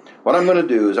 listen, what I'm going to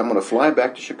do is I'm going to fly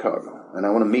back to Chicago, and I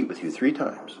want to meet with you 3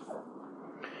 times.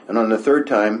 And on the 3rd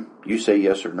time, you say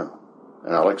yes or no.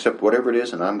 And I'll accept whatever it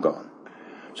is, and I'm gone.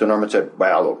 So Norman said,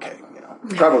 well, okay.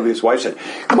 Probably his wife said,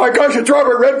 oh my gosh, it's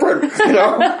Robert Redford.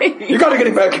 You got to get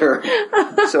him back here.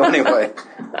 So anyway,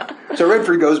 so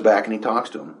Redford goes back and he talks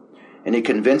to him. And he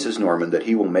convinces Norman that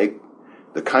he will make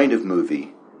the kind of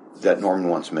movie that Norman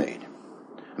wants made.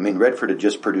 I mean, Redford had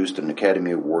just produced an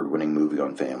Academy Award-winning movie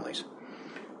on families.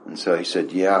 And so he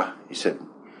said, yeah. He said,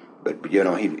 but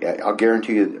I'll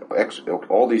guarantee you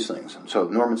all these things. And so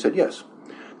Norman said yes.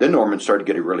 Then Norman started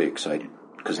getting really excited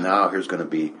because now here's going to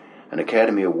be an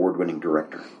Academy Award-winning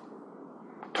director,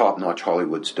 top-notch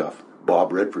Hollywood stuff.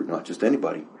 Bob Redford, not just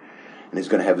anybody. And he's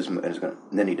going to have and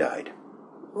then he died.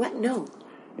 What? No.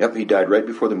 Yep, he died right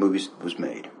before the movie was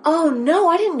made. Oh no,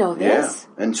 I didn't know this.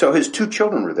 Yeah, and so his 2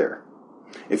 children were there.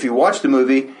 If you watch the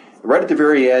movie, right at the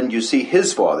very end, you see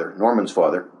his father, Norman's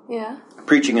father. Yeah.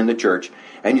 Preaching in the church,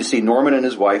 and you see Norman and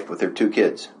his wife with their 2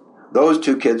 kids. Those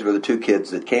 2 kids were the 2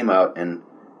 kids that came out and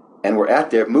were at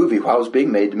their movie while it was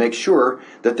being made to make sure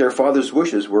that their father's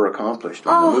wishes were accomplished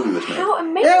when the movie was made. How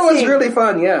amazing! Yeah, it was really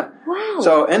fun, yeah. Wow.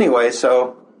 So anyway,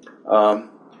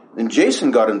 and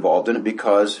Jason got involved in it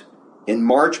because in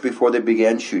March before they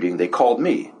began shooting, they called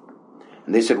me.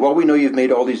 And they said, well, we know you've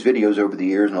made all these videos over the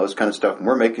years and all this kind of stuff, and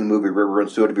we're making a movie, River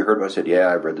Runs Through It. Have you heard of it? I said, yeah,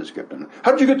 I've read the script. And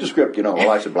how did you get the script?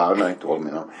 Well, I said, blah, and I told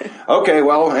him, Okay,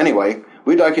 well, anyway,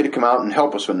 we'd like you to come out and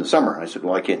help us in the summer. I said,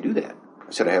 well, I can't do that.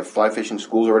 I said, I have fly fishing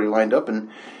schools already lined up,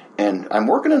 and I'm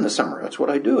working in the summer. That's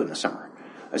what I do in the summer.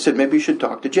 I said, maybe you should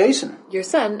talk to Jason. Your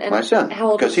son? And my son.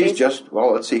 How old is Jason? Because he's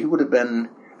let's see, he would have been,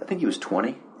 I think he was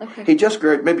 20. Okay. He just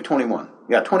graduated, maybe 21.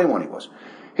 Yeah, 21 he was.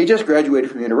 He just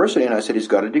graduated from university, and I said he's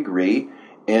got a degree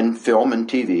in film and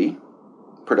TV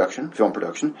film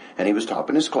production, and he was top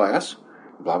in his class,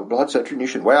 blah, blah, blah, et cetera. And you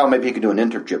should, maybe he could do an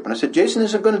internship. And I said, Jason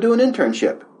isn't going to do an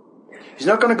internship. He's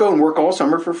not going to go and work all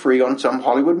summer for free on some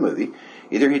Hollywood movie.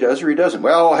 Either he does or he doesn't.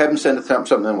 Well, I'll have him send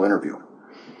something and we'll interview him.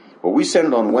 Well, we sent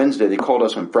it on Wednesday. They called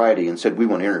us on Friday and said, we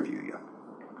want to interview you.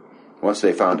 Once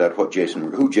they found out who Jason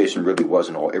really was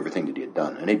and everything that he had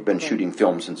done. And he'd been shooting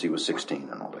film since he was 16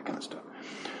 and all that kind of stuff.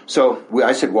 So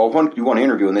I said, well, when do you want to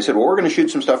interview? And they said, well, we're going to shoot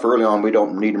some stuff early on. We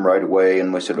don't need them right away.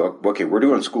 And we said, okay, we're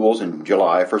doing schools in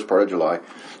July, first part of July.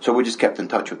 So we just kept in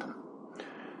touch with them.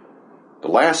 The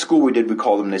last school we did, we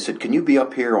called them and they said, can you be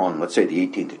up here on, let's say, the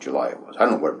 18th of July it was. I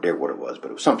don't know what it was,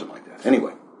 but it was something like that.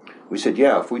 Anyway, we said,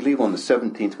 yeah, if we leave on the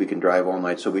 17th, we can drive all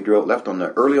night. So we left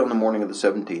early on the morning of the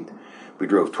 17th. We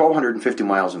drove 1,250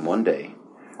 miles in one day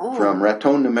from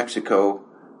Raton, New Mexico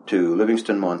to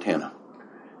Livingston, Montana.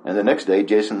 And the next day,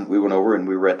 Jason, we went over and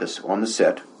we were on the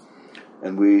set.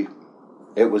 And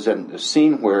it was a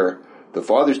scene where the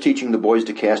father's teaching the boys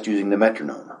to cast using the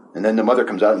metronome. And then the mother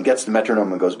comes out and gets the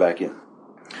metronome and goes back in.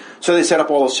 So they set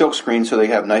up all the silk screens so they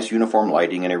have nice uniform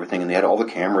lighting and everything. And they had all the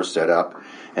cameras set up.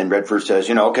 And Redford says,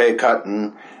 okay, cut.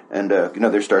 And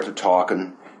they start to talk.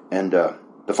 And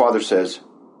the father says,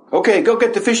 okay, go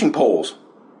get the fishing poles.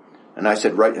 And I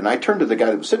said, right. And I turned to the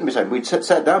guy that was sitting beside me. We'd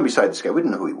sat down beside this guy. We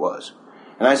didn't know who he was.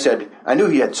 And I said, I knew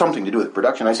he had something to do with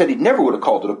production. I said he never would have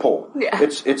called it a pole. Yeah.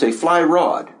 It's a fly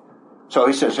rod. So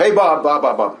he says, hey,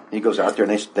 Bob. He goes out there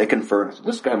and they confer. I said,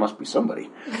 this guy must be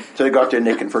somebody. So they go out there and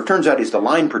they confer. Turns out he's the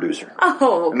line producer.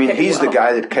 Oh, okay, I mean, he's the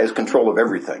guy that has control of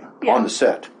everything on the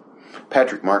set.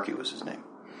 Patrick Markey was his name.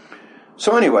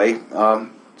 So anyway,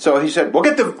 so he said, well,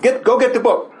 go get the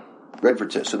book.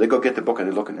 Redford says. So they go get the book and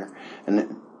they look in there.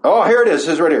 And here it is. It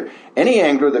says right here. Any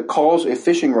angler that calls a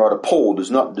fishing rod a pole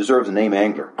does not deserve the name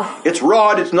angler. Oh. It's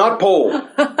rod, it's not pole.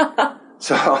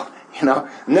 So, and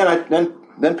then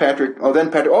then Patrick,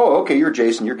 oh, okay, you're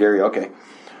Jason, you're Gary, okay.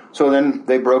 So then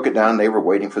they broke it down. They were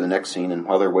waiting for the next scene, and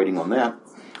while they're waiting on that,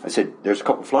 I said, there's a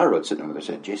couple of fly rods sitting over there. I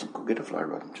said, Jason, go get a fly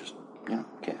rod and just,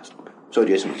 cast. So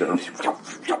Jason was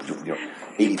there,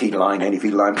 80 feet of line, 90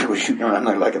 feet of line, people shooting around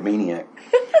like a maniac.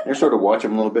 They're sort of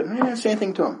watching him a little bit, and they didn't say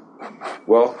anything to him.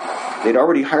 Well, they'd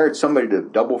already hired somebody to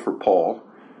double for Paul,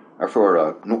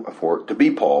 or to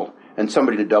be Paul, and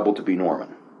somebody to double to be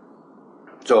Norman.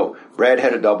 So Brad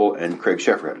had a double, and Craig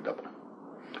Sheffer had a double.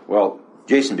 Well,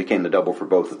 Jason became the double for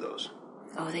both of those.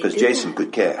 Because Jason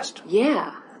could cast.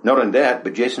 Yeah. Not only that,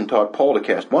 but Jason taught Paul to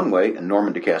cast one way and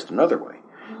Norman to cast another way.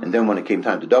 And then when it came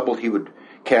time to double, he would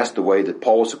cast the way that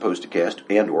Paul was supposed to cast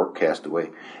or cast the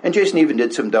way. And Jason even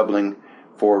did some doubling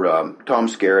for Tom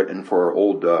Skerritt and for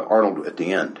old Arnold at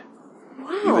the end.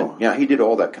 Wow. He did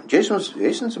all that. Jason's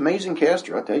an amazing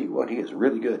caster. I'll tell you what, he is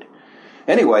really good.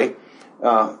 Anyway,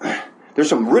 there's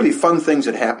some really fun things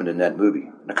that happened in that movie.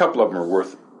 And a couple of them are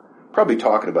worth probably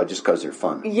talking about just because they're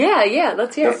fun. Yeah,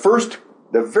 let's hear it.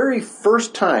 The very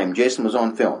first time Jason was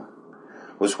on film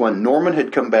was when Norman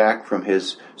had come back from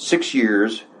his 6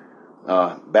 years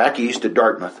back east at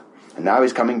Dartmouth, and now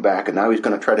he's coming back, and now he's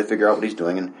going to try to figure out what he's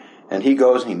doing, and he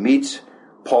goes and he meets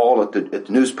Paul at the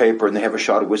newspaper, and they have a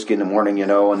shot of whiskey in the morning,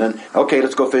 and then, okay,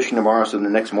 let's go fishing tomorrow. So the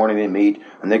next morning they meet,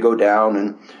 and they go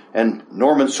down, and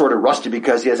Norman's sort of rusty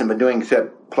because he hasn't been doing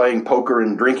except playing poker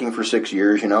and drinking for 6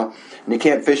 years, and he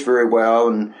can't fish very well,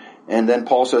 and then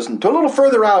Paul says, to a little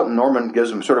further out, and Norman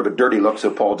gives him sort of a dirty look, so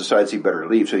Paul decides he better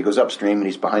leave. So he goes upstream, and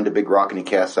he's behind a big rock, and he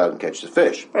casts out and catches the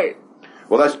fish. Right.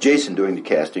 Well, that's Jason doing the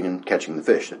casting and catching the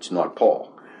fish. That's not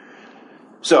Paul.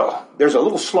 So there's a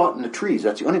little slot in the trees.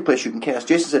 That's the only place you can cast.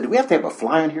 Jason said, do we have to have a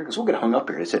fly in here? Because we'll get hung up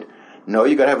here. They said, no,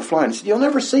 you got to have a fly. And he said, you'll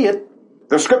never see it.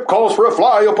 The script calls for a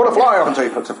fly. You'll put a fly on. So he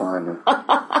puts a fly in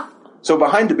there. So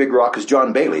behind the big rock is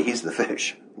John Bailey. He's the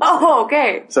fish. Oh,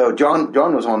 okay. So John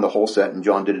was on the whole set, and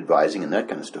John did advising and that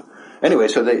kind of stuff. Anyway,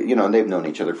 so they've known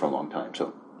each other for a long time.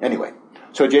 So anyway,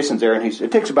 so Jason's there, and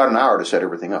it takes about an hour to set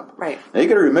everything up. Right. Now you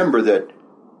got to remember that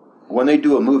when they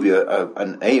do a movie,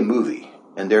 an A movie,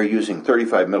 and they're using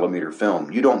 35 millimeter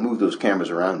film, you don't move those cameras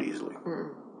around easily. Mm.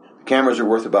 The cameras are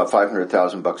worth about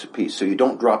 $500,000 a piece, so you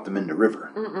don't drop them in the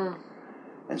river. Mm-mm.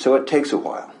 And so it takes a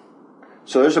while.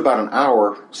 So there's about an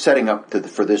hour setting up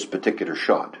for this particular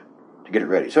shot to get it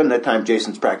ready. So in that time,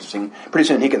 Jason's practicing. Pretty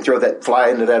soon he can throw that fly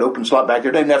into that open slot back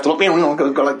there. Doesn't have to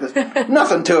look, go like this.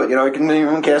 Nothing to it, He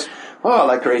can cast,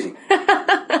 like crazy.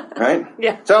 Right?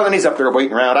 Yeah. So then he's up there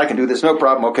waiting around. I can do this, no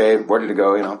problem. Okay, ready to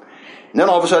go, And then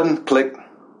all of a sudden, click.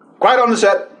 Quiet on the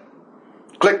set.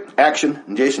 Click, action.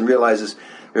 And Jason realizes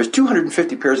there's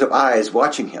 250 pairs of eyes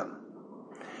watching him.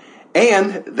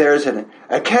 And there's an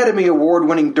Academy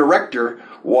Award-winning director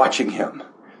watching him.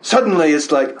 Suddenly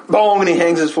it's like, boom, and he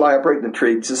hangs his fly up right in the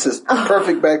tree. It's just this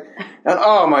perfect back. And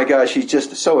oh my gosh, he's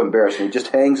just so embarrassing. He just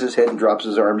hangs his head and drops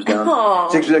his arms down.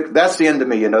 That's the end of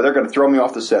me, They're going to throw me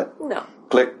off the set. No.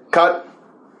 Click, cut,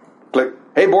 click.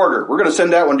 Hey, Borger, we're going to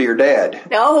send that one to your dad.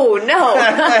 No.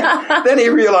 Then he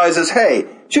realizes, hey,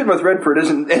 shooting with Redford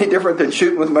isn't any different than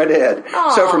shooting with my dad.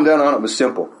 Aww. So from then on, it was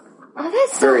simple. Oh,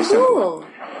 that's very so cool. Simple.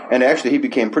 And actually, he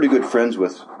became pretty good friends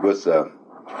with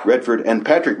Redford and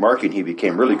Patrick Markey. He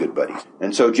became really good buddies.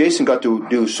 And so Jason got to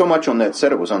do so much on that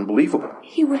set, it was unbelievable.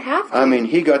 He would have to. I mean,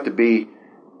 he got to be,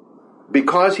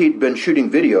 because he'd been shooting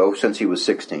video since he was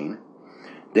 16,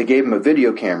 they gave him a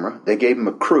video camera, they gave him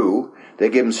a crew, they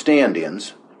gave him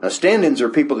stand-ins. Now, stand-ins are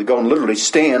people that go and literally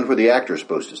stand where the actor is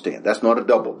supposed to stand. That's not a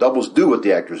double. Doubles do what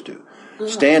the actors do. Mm-hmm.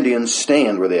 Stand-ins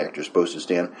stand where the actor is supposed to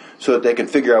stand so that they can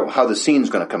figure out how the scene's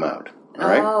going to come out. All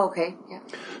right? Oh, okay. Yeah.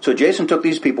 So Jason took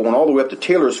these people, went all the way up to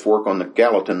Taylor's Fork on the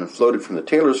Gallatin, and floated from the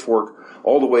Taylor's Fork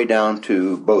all the way down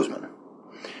to Bozeman.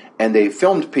 And they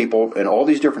filmed people in all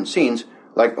these different scenes.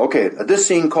 Like, okay, this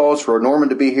scene calls for Norman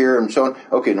to be here and so on.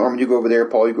 Okay, Norman, you go over there.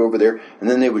 Paul, you go over there. And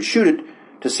then they would shoot it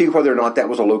to see whether or not that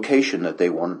was a location that they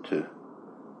wanted to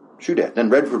shoot at. Then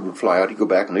Redford would fly out. He'd go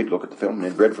back and they'd look at the film, and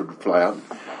then Redford would fly out.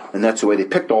 And that's the way they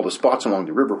picked all the spots along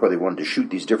the river where they wanted to shoot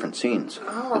these different scenes.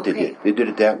 Oh, okay. They did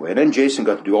it that way. And then Jason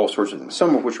got to do all sorts of things,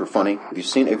 some of which were funny. Have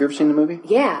you ever seen the movie?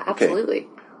 Yeah, absolutely. Okay.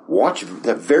 Watch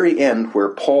the very end where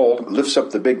Paul lifts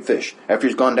up the big fish after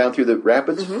he's gone down through the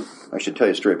rapids. Mm-hmm. I should tell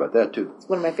you a story about that, too. It's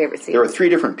one of my favorite scenes. There are 3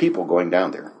 different people going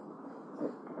down there.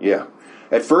 Yeah.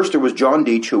 At first, there was John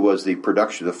Deach, who was the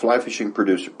fly fishing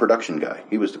production guy.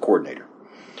 He was the coordinator.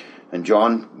 And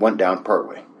John went down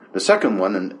partway. The second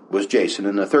one was Jason,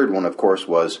 and the third one, of course,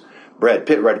 was Brad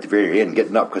Pitt right at the very end,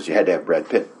 getting up because you had to have Brad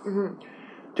Pitt. Mm-hmm.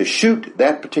 To shoot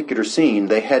that particular scene,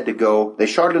 they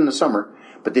shot it in the summer,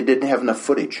 but they didn't have enough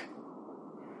footage.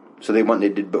 So they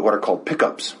did what are called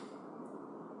pickups.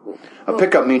 A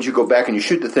pickup means you go back and you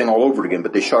shoot the thing all over again,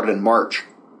 but they shot it in March.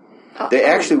 They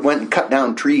actually went and cut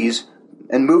down trees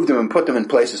and moved them and put them in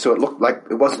places so it looked like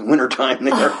it wasn't wintertime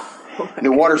there. And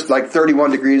the water's like 31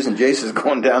 degrees and Jason's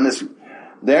going down this.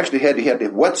 They actually he had a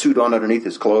wetsuit on underneath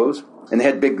his clothes, and they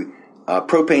had big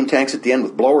propane tanks at the end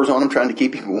with blowers on them trying to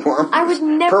keep him warm. I would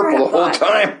never purple have the whole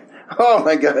thought. time. Oh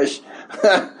my gosh.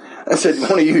 I said,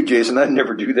 one of you, Jason, I'd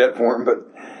never do that for him,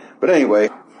 but anyway.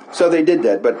 So they did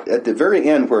that, but at the very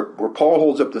end where Paul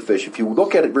holds up the fish, if you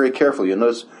look at it very carefully, you'll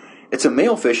notice it's a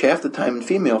male fish half the time and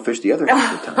female fish the other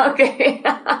half the time. Okay.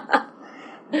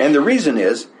 And the reason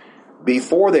is,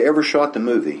 before they ever shot the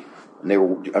movie,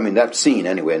 and that scene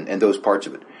anyway, and those parts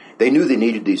of it, they knew they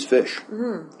needed these fish.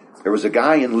 Mm-hmm. There was a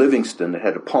guy in Livingston that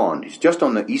had a pond. He's just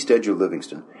on the east edge of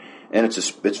Livingston, and it's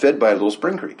fed by a little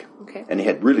spring creek. Okay. And he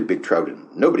had really big trout in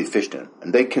it. Nobody fished in it,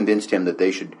 and they convinced him that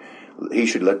he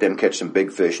should let them catch some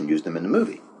big fish and use them in the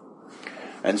movie.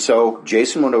 And so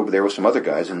Jason went over there with some other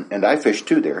guys, and I fished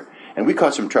too there. And we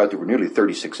caught some trout that were nearly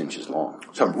 36 inches long.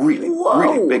 Some really,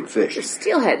 really big fish. They're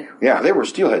steelhead. Yeah, they were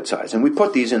steelhead size. And we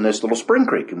put these in this little spring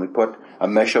creek, and we put a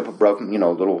mesh up above them,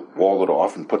 a little wall it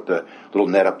off, and put the little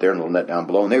net up there and a little net down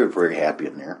below, and they were very happy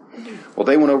in there. Mm-hmm. Well,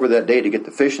 they went over that day to get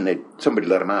the fish, and somebody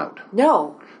let them out.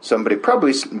 No. Somebody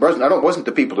wasn't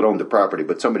the people that owned the property,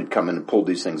 but somebody had come in and pulled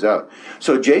these things out.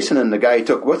 So Jason and the guy he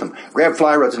took with him grabbed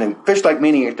fly rods and they fished like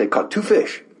maniacs. They caught 2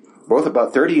 fish, both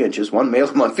about 30 inches, one male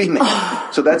and one female.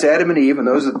 So that's Adam and Eve, and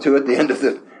those are the 2 at the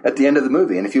end of the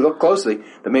movie. And if you look closely,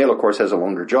 the male, of course, has a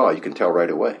longer jaw. You can tell right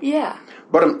away. Yeah.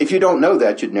 But if you don't know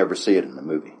that, you'd never see it in the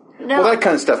movie. No. Well, that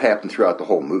kind of stuff happened throughout the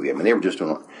whole movie. I mean, they were just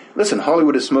doing. Listen,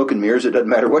 Hollywood is smoke and mirrors. It doesn't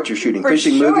matter what you're shooting. For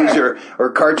Fishing sure. movies or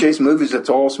car chase movies, it's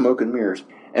all smoke and mirrors.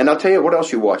 And I'll tell you what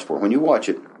else you watch for. When you watch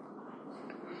it,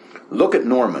 look at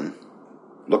Norman.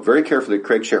 Look very carefully at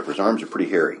Craig Sheffer's arms are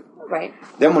pretty hairy. Right.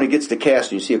 Then when he gets to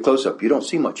cast and you see a close-up, you don't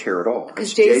see much hair at all.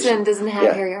 Because Jason doesn't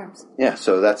have hairy arms. Yeah,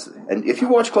 so and if you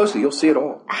watch closely, you'll see it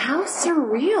all. How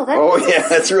surreal.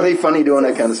 That's really funny doing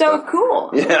that kind of stuff. So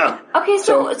cool. Yeah. Okay,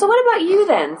 so what about you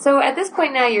then? So at this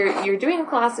point now you're doing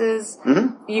classes.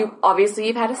 Mm-hmm.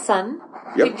 You've had a son.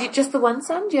 Yep. Just the one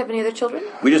son? Do you have any other children?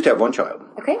 We just have one child.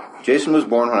 Okay. Jason was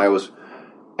born when I was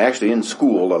actually in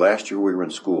school. The last year we were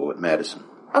in school at Madison.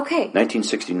 Okay.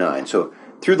 1969. So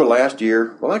through the last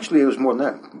year, well, actually it was more than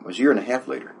that. It was a year and a half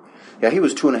later. Yeah, he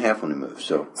was 2.5 when he moved.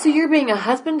 So you're being a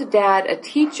husband, a dad, a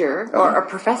teacher, or a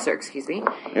professor, excuse me.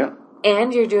 Yeah.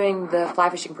 And you're doing the fly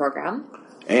fishing program.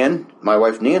 And my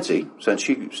wife Nancy, since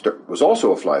she was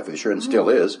also a fly fisher and still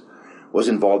is, was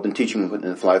involved in teaching in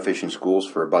the fly fishing schools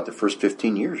for about the first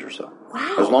 15 years or so.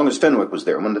 Wow. As long as Fenwick was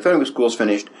there. When the Fenwick schools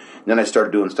finished, then I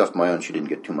started doing stuff of my own. She didn't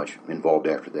get too much involved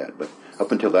after that. But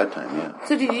up until that time, yeah.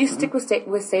 So did you stick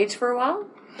with Sage for a while?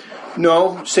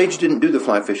 No, Sage didn't do the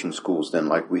fly fishing schools then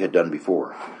like we had done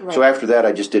before. Right. So after that,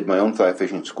 I just did my own fly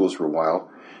fishing schools for a while.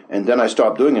 And then I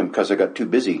stopped doing them because I got too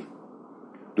busy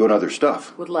doing other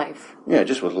stuff. With life. Yeah,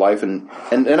 just with life. And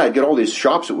then I'd get all these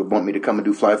shops that would want me to come and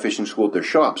do fly fishing school at their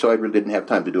shop, so I really didn't have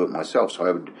time to do it myself. So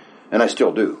I would, and I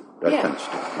still do, that kind of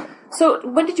stuff. Yeah. So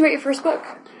when did you write your first book?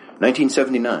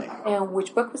 1979. And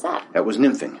which book was that? That was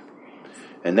Nymphing.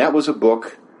 And that was a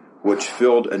book which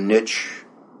filled a niche.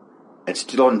 It's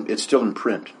still in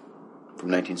print from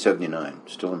 1979,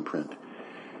 still in print.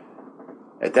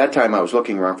 At that time, I was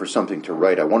looking around for something to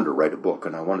write. I wanted to write a book,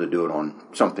 and I wanted to do it on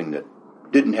something that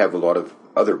didn't have a lot of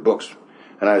other books.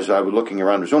 And as I was looking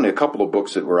around, there's only a couple of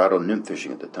books that were out on nymph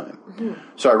fishing at the time. Mm-hmm.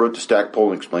 So I wrote to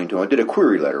Stackpole and explained to him. I did a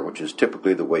query letter, which is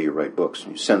typically the way you write books.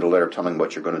 You send a letter telling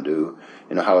what you're going to do,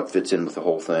 how it fits in with the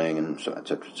whole thing, and so et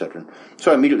cetera, et cetera.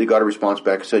 So I immediately got a response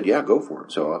back and said, yeah, go for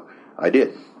it. So I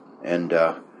did. And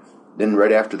then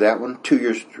right after that one, 2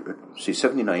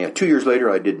 years later,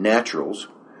 I did Naturals,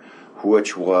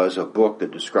 which was a book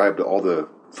that described all the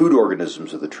food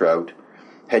organisms of the trout,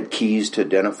 had keys to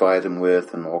identify them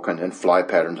with, and all kinds, and fly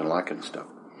patterns and all that kind of stuff.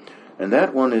 And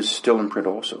that one is still in print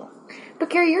also. But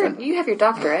Gary, you have your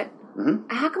doctorate.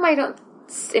 Mm-hmm. How come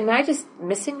am I just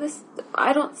missing this?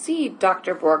 I don't see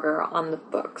Dr. Borger on the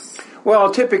books.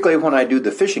 Well, typically when I do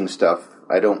the fishing stuff,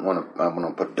 I want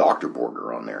to put Dr.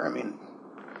 Borger on there. I mean,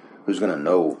 who's going to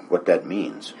know what that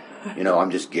means?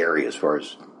 I'm just Gary as far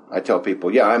as, I tell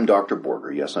people, yeah, I'm Dr.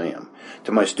 Borger. Yes, I am.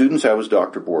 To my students, I was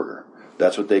Dr. Borger.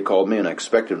 That's what they called me, and I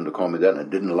expected them to call me that, and I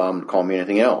didn't allow them to call me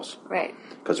anything else. Right.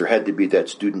 Because there had to be that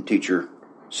student-teacher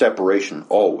separation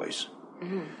always.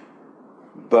 Mm-hmm.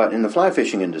 But in the fly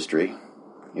fishing industry,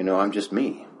 I'm just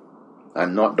me.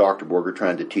 I'm not Dr. Borger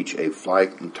trying to teach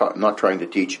not trying to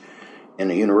teach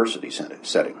in a university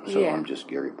setting. So yeah. I'm just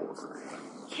Gary Borger.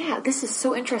 Yeah, this is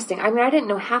so interesting. I mean, I didn't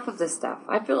know half of this stuff.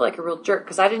 I feel like a real jerk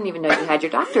because I didn't even know you had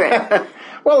your doctorate.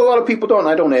 Well, a lot of people don't.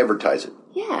 I don't advertise it.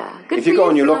 Yeah, good. If you go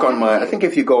and you look on my, I think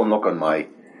if you go and look on my,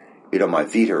 my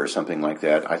Vita or something like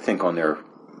that, I think on there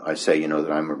I say,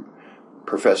 that I'm a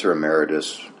professor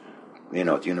emeritus,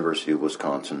 at the University of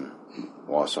Wisconsin,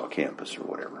 Wausau campus or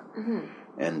whatever.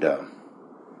 Mm-hmm.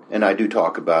 And I do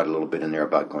talk about a little bit in there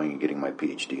about going and getting my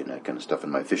PhD and that kind of stuff,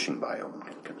 and my fishing bio and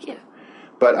that kind of stuff.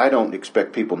 But I don't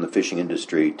expect people in the fishing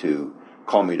industry to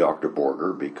call me Dr.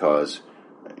 Borger because,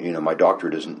 my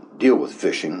doctorate doesn't deal with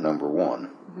fishing, number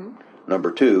one. Mm-hmm.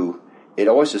 Number two, it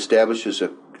always establishes a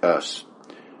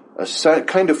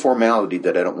kind of formality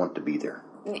that I don't want to be there.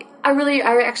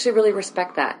 I actually really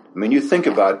respect that. I mean, you think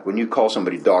about when you call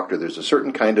somebody doctor, there's a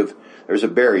certain there's a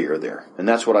barrier there. And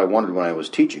that's what I wanted when I was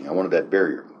teaching. I wanted that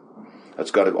barrier.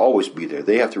 That's got to always be there.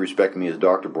 They have to respect me as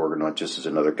Dr. Borger, not just as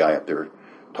another guy up there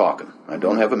talking. I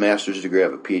don't have a master's degree, I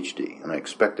have a PhD, and I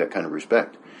expect that kind of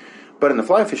respect. But in the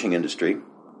fly fishing industry,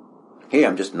 hey,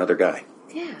 I'm just another guy.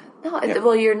 Yeah. No,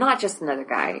 well, you're not just another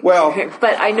guy. Well,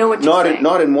 but I know what you're saying.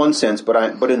 Not in one sense, but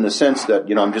in the sense that,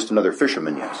 I'm just another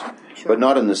fisherman, yes. Sure. But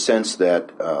not in the sense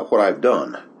that what I've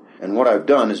done. And what I've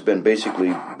done has been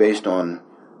basically based on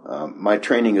my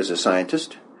training as a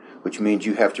scientist, which means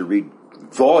you have to read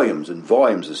volumes and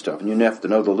volumes of stuff, and you have to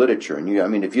know the literature. And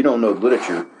if you don't know the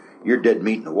literature, you're dead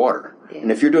meat in the water. Yeah.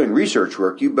 And if you're doing research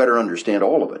work, you better understand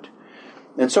all of it.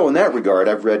 And so in that regard,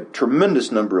 I've read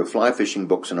tremendous number of fly fishing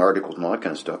books and articles and all that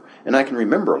kind of stuff, and I can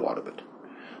remember a lot of it.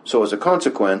 So as a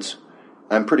consequence,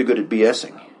 I'm pretty good at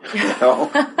BSing.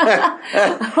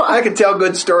 I can tell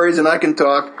good stories and I can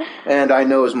talk, and I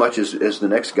know as much as the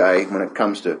next guy when it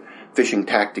comes to fishing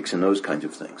tactics and those kinds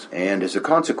of things. And as a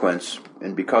consequence,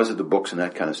 and because of the books and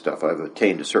that kind of stuff, I've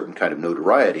attained a certain kind of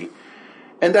notoriety.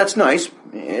 And that's nice.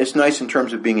 It's nice in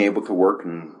terms of being able to work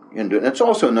and do it. And it's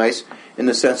also nice in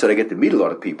the sense that I get to meet a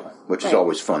lot of people, which is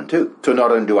always fun too. So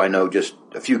not only do I know just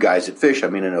a few guys that fish, I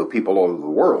know people all over the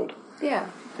world. Yeah.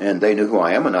 And they know who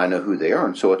I am and I know who they are,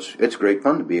 and so it's great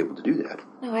fun to be able to do that.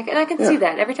 No, I can see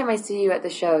that. Every time I see you at the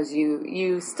shows,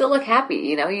 you still look happy,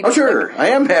 You sure. I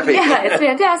am happy. Yeah, it's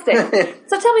fantastic.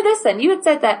 So tell me this then. You had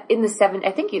said that in the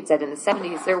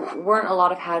 70s, there weren't a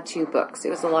lot of how-to books.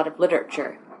 It was a lot of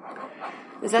literature.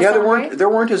 Is that right? There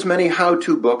weren't as many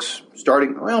how-to books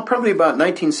starting, probably about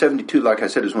 1972, like I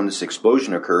said, is when this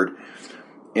explosion occurred,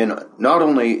 not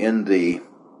only in the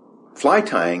fly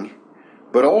tying,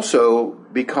 but also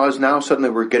because now suddenly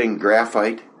we're getting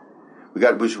graphite.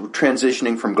 We're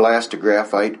transitioning from glass to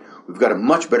graphite. We've got a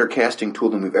much better casting tool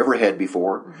than we've ever had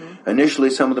before. Mm-hmm. Initially,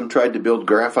 some of them tried to build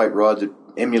graphite rods that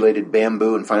emulated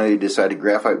bamboo, and finally decided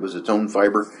graphite was its own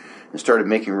fiber and started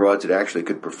making rods that actually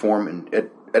could perform at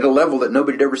a level that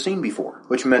nobody had ever seen before,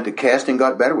 which meant that casting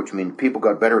got better, which means people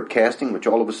got better at casting, which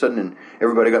all of a sudden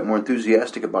everybody got more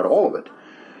enthusiastic about all of it.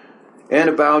 And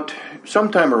about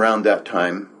sometime around that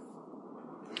time,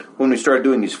 when we started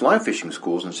doing these fly fishing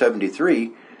schools in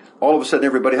 73, all of a sudden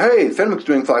everybody, hey, Fenwick's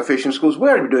doing fly fishing schools, we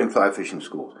ought to be doing fly fishing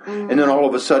schools. Mm-hmm. And then all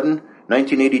of a sudden,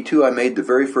 1982, I made the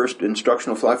very first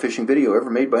instructional fly fishing video ever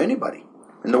made by anybody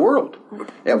in the world.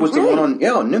 That was the one on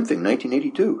Nymphing,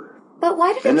 1982. But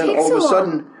why did it take so long? And then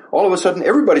all of a sudden,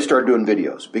 everybody started doing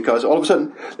videos because all of a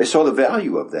sudden they saw the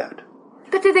value of that.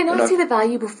 But did they not see the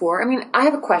value before? I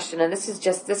have a question, and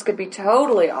this could be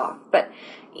totally off, but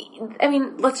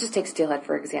let's just take steelhead,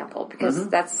 for example, because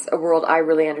that's a world I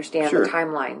really understand the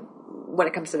timeline, when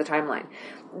it comes to the timeline.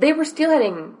 They were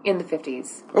steelheading in the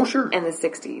 50s. Oh, sure. And the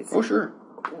 60s. Oh, sure.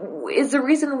 Is the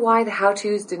reason why the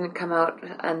how-tos didn't come out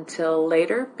until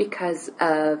later because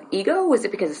of ego? Was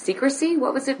it because of secrecy?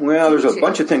 What was it? Well, there's a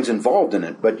bunch of things involved in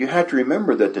it, but you have to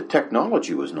remember that the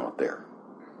technology was not there.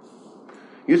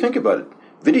 You think about it.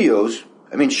 Videos,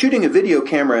 shooting a video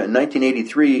camera in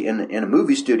 1983 in a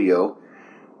movie studio,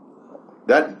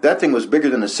 that thing was bigger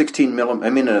than a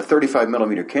 35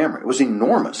 millimeter camera. It was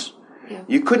enormous. Yeah.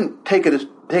 You couldn't take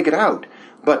it out,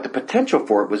 but the potential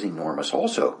for it was enormous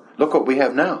also. Look what we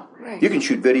have now. Right. You can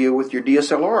shoot video with your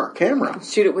DSLR camera.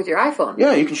 Shoot it with your iPhone.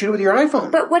 Yeah, you can shoot it with your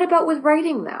iPhone. But what about with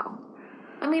writing now?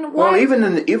 Why? Well, even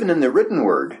in the written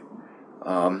word,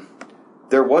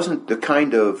 there wasn't the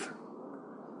kind of,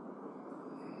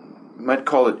 you might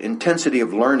call it, intensity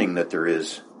of learning that there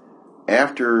is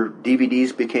after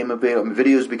DVDs became available,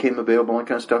 videos became available, and that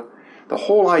kind of stuff. The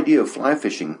whole idea of fly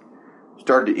fishing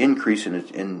started to increase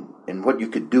in what you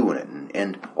could do in it,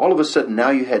 and all of a sudden now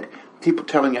you had people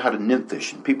telling you how to nymph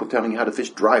fish, and people telling you how to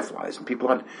fish dry flies, and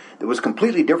it was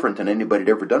completely different than anybody had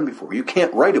ever done before. You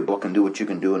can't write a book and do what you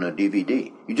can do in a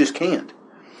DVD. You just can't.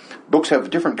 Books have a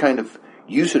different kind of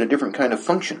use and a different kind of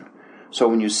function. So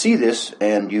when you see this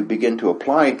and you begin to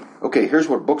apply, okay, here's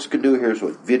what books can do, here's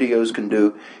what videos can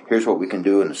do, here's what we can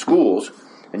do in the schools,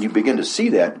 and you begin to see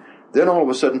that, then all of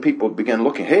a sudden people begin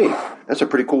looking, hey, that's a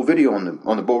pretty cool video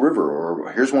on the Bow River,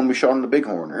 or here's one we shot on the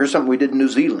Bighorn, or here's something we did in New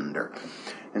Zealand.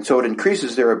 And so it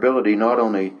increases their ability not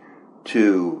only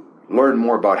to learn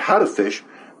more about how to fish,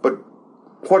 but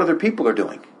what other people are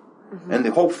doing. Mm-hmm. And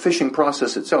the whole fishing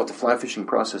process itself, the fly fishing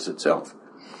process itself.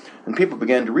 And people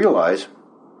began to realize,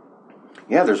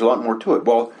 yeah, there's a lot more to it.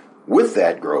 Well, with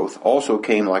that growth also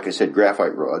came, like I said,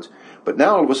 graphite rods. But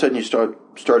now all of a sudden you start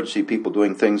to see people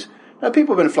doing things. Now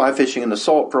people have been fly fishing in the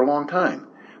salt for a long time.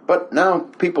 But now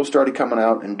people started coming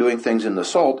out and doing things in the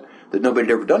salt that nobody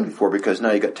had ever done before, because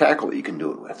now you got tackle that you can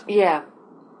do it with. Yeah.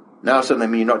 Now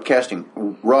suddenly, you're not casting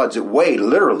rods that weigh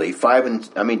literally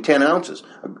 10 ounces.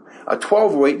 A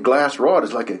 12-weight glass rod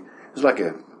is like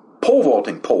a pole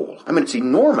vaulting pole. I mean, it's an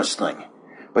enormous thing.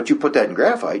 But you put that in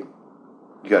graphite,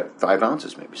 you got 5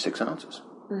 ounces, maybe 6 ounces.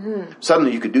 Mm-hmm.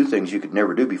 Suddenly you could do things you could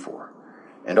never do before.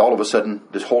 And all of a sudden,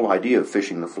 this whole idea of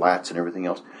fishing the flats and everything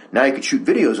else, now you could shoot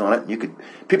videos on it, and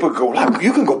people could go,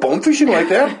 you can go bone fishing like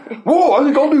that? Whoa, I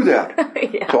think I'll do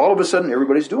that. Yeah. So all of a sudden,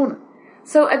 everybody's doing it.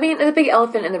 So, I mean, the big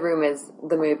elephant in the room is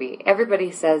the movie.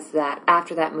 Everybody says that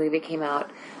after that movie came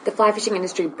out, the fly fishing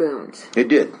industry boomed. It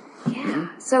did. Yeah.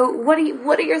 Mm-hmm. So, what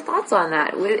are your thoughts on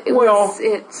that?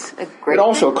 It's a great. It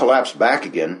also collapsed back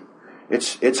again.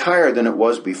 It's higher than it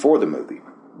was before the movie,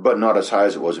 but not as high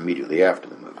as it was immediately after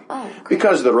the movie. Oh,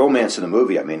 because of the romance of the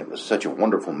movie. I mean, it was such a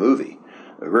wonderful movie.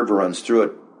 The River Runs Through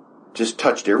It just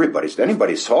touched everybody. So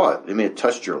anybody saw it, I mean, it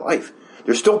touched your life.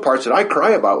 There's still parts that I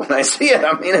cry about when I see it.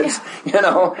 I mean,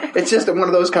 it's just one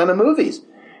of those kind of movies.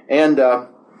 And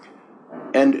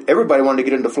everybody wanted to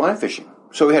get into fly fishing.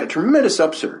 So we had a tremendous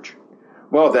upsurge.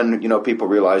 Well, then, people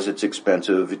realize it's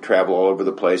expensive. You travel all over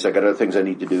the place. I got other things I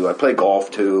need to do. I play golf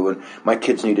too, and my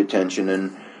kids need attention.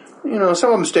 And,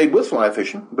 some of them stayed with fly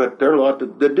fishing, but there are a lot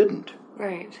that didn't.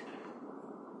 Right.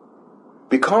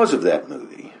 Because of that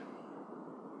movie,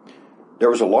 there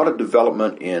was a lot of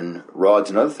development in rods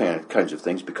and other kinds of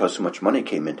things because so much money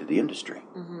came into the industry.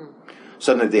 Mm-hmm.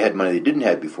 Suddenly they had money they didn't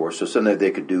have before, so suddenly they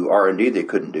could do R&D they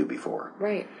couldn't do before.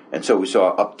 Right. And so we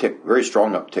saw very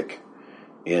strong uptick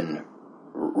in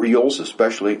reels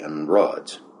especially, and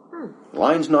rods.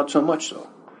 Lines not so much so.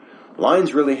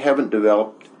 Lines really haven't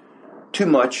developed too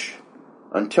much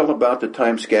until about the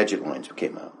time Skagit lines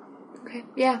came out. Okay,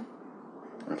 yeah.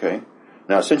 Okay.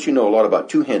 Now, since you know a lot about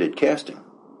two-handed casting,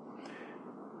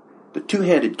 the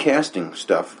two-handed casting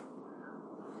stuff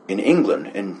in England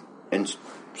and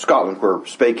Scotland, where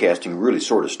spey casting really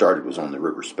sort of started, was on the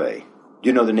River Spey. Do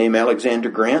you know the name Alexander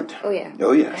Grant? Oh, yeah.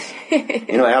 Oh, yes.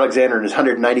 Alexander and his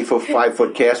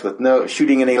 195-foot cast with no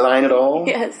shooting any line at all?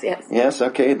 Yes. Yes,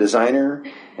 okay, designer,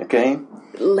 okay.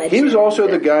 Legend. He was also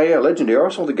the guy, legendary,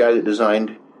 also the guy that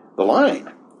designed the line.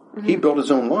 Mm-hmm. He built his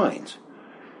own lines.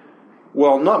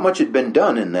 Well, not much had been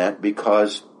done in that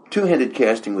because two-handed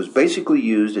casting was basically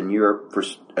used in Europe for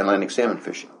Atlantic salmon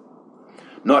fishing.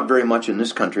 Not very much in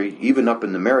this country. Even up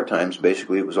in the Maritimes,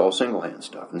 basically it was all single-hand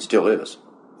stuff, and still is.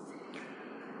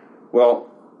 Well,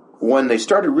 when they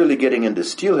started really getting into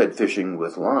steelhead fishing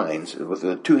with lines, with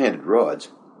the two-handed rods,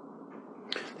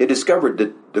 they discovered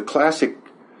that the classic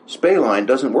spey line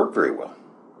doesn't work very well.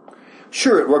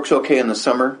 Sure, it works okay in the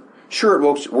summer. Sure,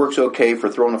 it works okay for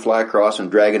throwing a fly across and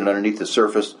dragging it underneath the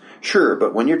surface. Sure,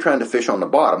 but when you're trying to fish on the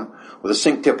bottom with a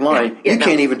sink tip line, you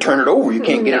can't even turn it over. You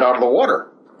can't get it out of the water.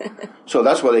 So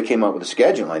that's why they came up with the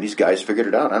Skagit line. These guys figured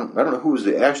it out. I don't know who was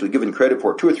actually given credit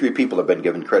for it. 2 or 3 people have been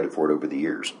given credit for it over the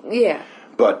years. Yeah.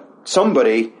 But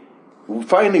somebody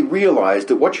finally realized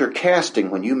that what you're casting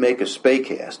when you make a spey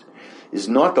cast is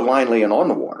not the line laying on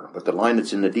the water, but the line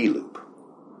that's in the D-loop.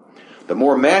 The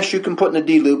more mass you can put in the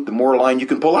D-loop, the more line you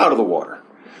can pull out of the water.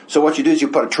 So what you do is you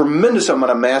put a tremendous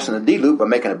amount of mass in the D-loop by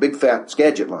making a big fat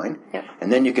Skagit line, and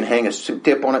then you can hang a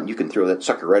tip on it, and you can throw that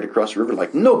sucker right across the river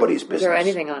like nobody's business. Throw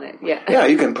anything on it, yeah. Yeah,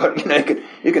 you can put,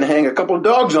 you can hang a couple of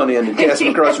dogs on the end and cast them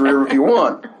across the river if you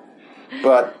want.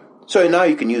 But so now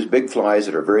you can use big flies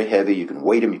that are very heavy. You can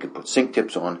weight them. You can put sink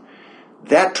tips on.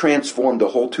 That transformed the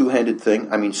whole two-handed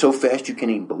thing. I mean, so fast you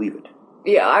can't even believe it.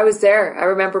 Yeah, I was there. I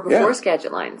remember before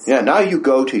Skagit lines. Yeah, now you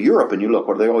go to Europe and you look,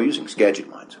 what are they all using? Skagit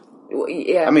lines. Well,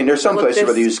 yeah. I mean, there's some places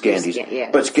where they use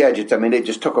Scandies, but Skagits, I mean, they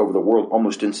just took over the world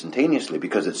almost instantaneously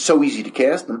because it's so easy to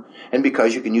cast them and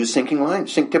because you can use sink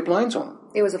tip lines on them.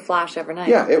 It was a flash overnight.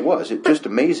 Yeah, it was. It's just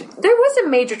amazing. There was a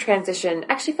major transition.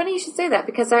 Actually, funny you should say that,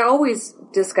 because I always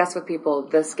discuss with people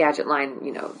the Skagit line,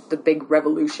 the big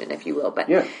revolution, if you will. But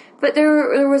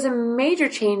there was a major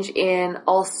change in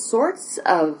all sorts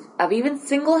of even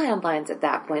single hand lines at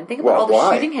that point. Think about all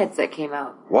the shooting heads that came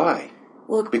out. Why?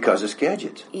 Well, because of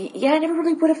Skagit. Yeah, I never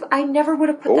would have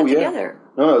put that together.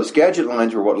 No, the Skagit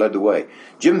lines were what led the way.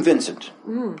 Jim Vincent,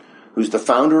 who's the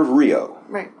founder of Rio.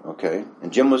 Right. Okay.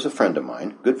 And Jim was a friend of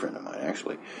mine, good friend of mine,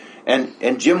 actually.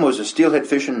 And Jim was a steelhead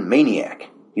fishing maniac.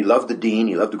 He loved the Dean.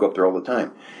 He loved to go up there all the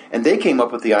time. And they came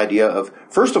up with the idea of,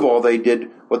 first of all, they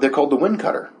did what they called the wind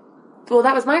cutter. Well,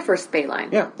 that was my first bay line.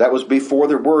 Yeah, that was before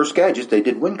there were Skagits. They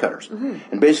did wind cutters. Mm-hmm.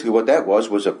 And basically what that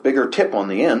was a bigger tip on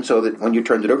the end, so that when you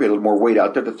turned it over, you had a little more weight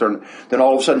out there. Then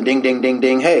all of a sudden, ding, ding, ding,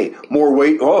 ding, hey, more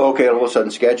weight. Oh, okay, all of a sudden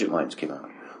Skagit lines came out.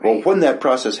 Right. Well, when that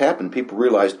process happened, people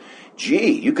realized,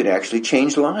 gee, you could actually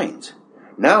change lines.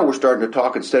 Now we're starting to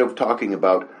talk, instead of talking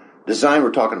about design,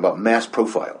 we're talking about mass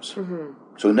profiles. Mm-hmm.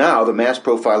 So now the mass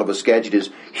profile of a Skagit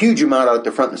is huge amount out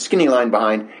the front and skinny line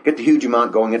behind, get the huge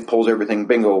amount going, it pulls everything,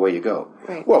 bingo, away you go.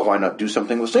 Right. Well, why not do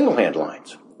something with single hand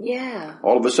lines? Yeah.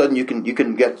 All of a sudden you can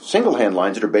get single hand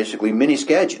lines that are basically mini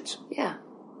Skagits. Yeah.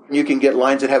 You can get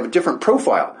lines that have a different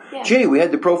profile. Yeah. Gee, we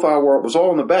had the profile where it was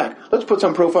all in the back. Let's put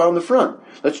some profile in the front.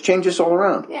 Let's change this all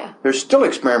around. Yeah. They're still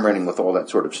experimenting with all that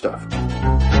sort of stuff.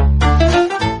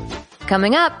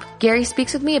 Coming up, Gary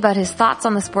speaks with me about his thoughts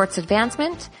on the sport's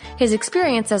advancement, his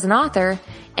experience as an author,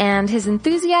 and his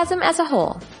enthusiasm as a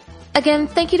whole. Again,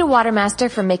 thank you to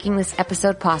Watermaster for making this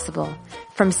episode possible.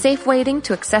 From safe wading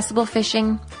to accessible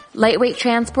fishing, lightweight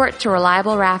transport to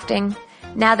reliable rafting,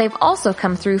 now they've also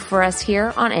come through for us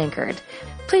here on Anchored.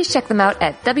 Please check them out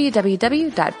at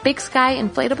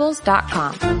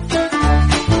www.bigskyinflatables.com.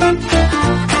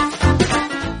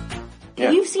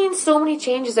 Yeah. You've seen so many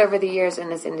changes over the years in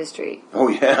this industry. Oh,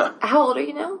 yeah. How old are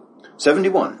you now?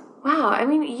 71. Wow. I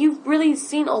mean, you've really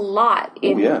seen a lot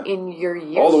in your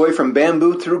years. All the way from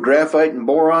bamboo through graphite and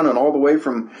boron, and all the way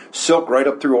from silk right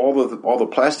up through all the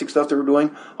plastic stuff they were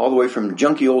doing, all the way from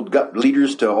junky old gut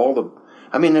leaders to all the...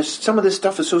 I mean, some of this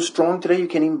stuff is so strong today you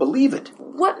can't even believe it.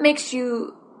 What makes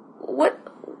you...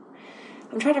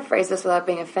 I'm trying to phrase this without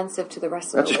being offensive to the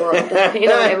rest of the world. You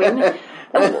know what I mean?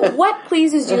 What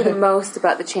pleases you the most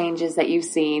about the changes that you've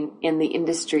seen in the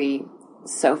industry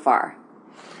so far?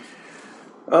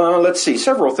 Let's see.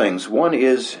 Several things. One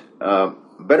is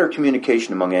better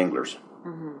communication among anglers.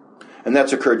 Mm-hmm. And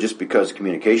that's occurred just because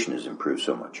communication has improved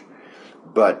so much.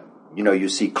 But, you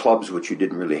see clubs which you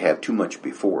didn't really have too much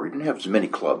before. You didn't have as many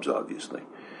clubs, obviously.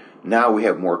 Now we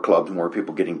have more clubs, more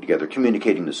people getting together,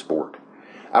 communicating the sport.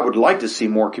 I would like to see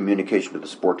more communication of the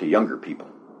sport to younger people,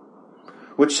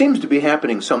 which seems to be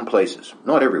happening some places.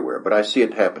 Not everywhere, but I see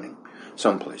it happening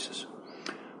some places.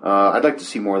 I'd like to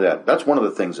see more of that. That's one of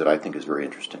the things that I think is very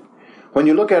interesting. When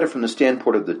you look at it from the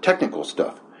standpoint of the technical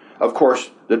stuff, of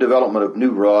course, the development of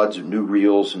new rods, and new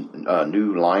reels, and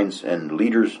new lines and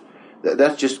leaders,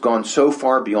 that's just gone so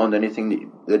far beyond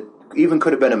anything that even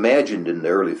could have been imagined in the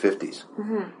early 50s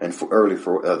and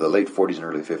the late 40s and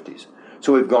early 50s.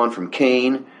 So we've gone from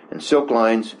cane and silk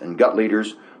lines and gut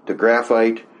leaders to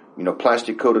graphite,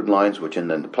 plastic-coated lines, which and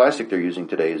then the plastic they're using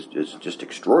today is just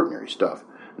extraordinary stuff.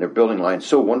 And they're building lines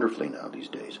so wonderfully now these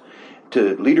days.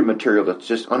 To leader material that's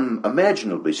just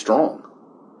unimaginably strong.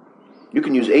 You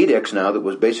can use 8X now that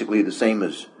was basically the same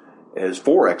as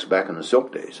 4X back in the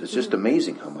silk days. It's just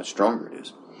amazing how much stronger it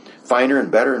is. Finer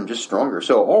and better and just stronger.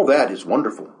 So all that is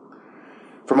wonderful.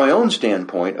 From my own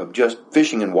standpoint of just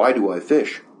fishing and why do I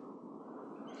fish?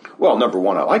 Well, number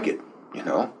one, I like it,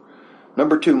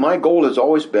 Number two, my goal has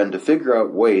always been to figure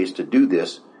out ways to do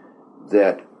this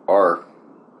that are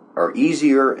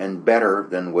easier and better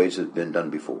than ways that have been done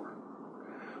before.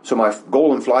 So my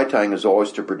goal in fly tying is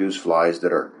always to produce flies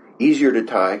that are easier to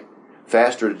tie,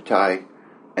 faster to tie,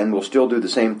 and will still do the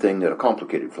same thing that a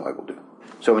complicated fly will do.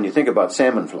 So when you think about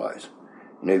salmon flies,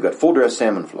 you've got full dress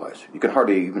salmon flies. You can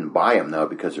hardly even buy them now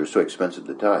because they're so expensive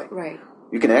to tie. Right.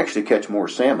 You can actually catch more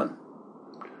salmon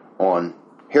on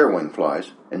hairwing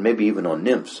flies and maybe even on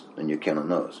nymphs than you can on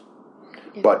those.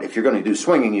 Yeah. But if you're going to do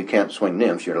swinging, you can't swing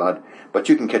nymphs. You're allowed, but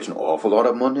you can catch an awful lot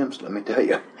of them on nymphs. Let me tell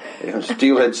you,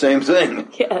 steelhead, same thing.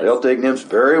 Yes. They'll take nymphs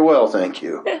very well, thank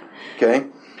you. Okay,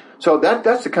 so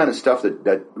that's the kind of stuff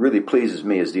that really pleases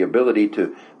me, is the ability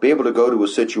to be able to go to a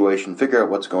situation, figure out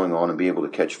what's going on, and be able to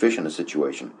catch fish in a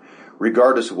situation,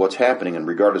 regardless of what's happening and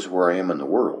regardless of where I am in the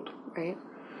world. Right.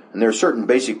 And there are certain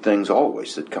basic things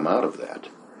always that come out of that.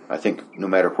 I think no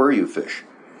matter where you fish,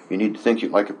 you need to think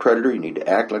like a predator, you need to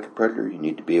act like a predator, you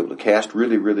need to be able to cast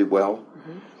really, really well.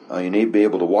 Mm-hmm. You need to be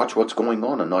able to watch what's going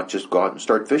on and not just go out and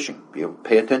start fishing. Be able to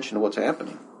pay attention to what's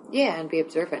happening. Yeah, and be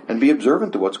observant. And be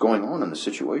observant to what's going on in the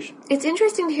situation. It's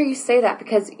interesting to hear you say that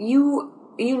because you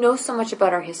know so much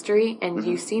about our history and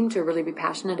you seem to really be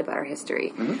passionate about our history.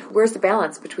 Where's the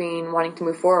balance between wanting to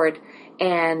move forward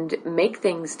and make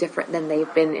things different than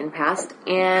they've been in past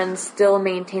and still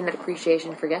maintain that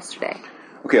appreciation for yesterday?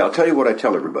 Okay, I'll tell you what I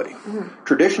tell everybody.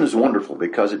 Tradition is wonderful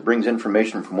because it brings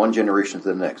information from one generation to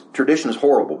the next. Tradition is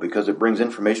horrible because it brings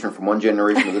information from one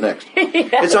generation to the next. Yes.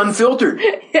 It's unfiltered.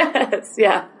 Yes,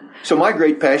 yeah. So my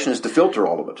great passion is to filter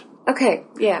all of it. Okay,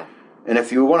 yeah. And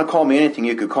if you want to call me anything,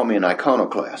 you could call me an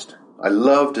iconoclast. I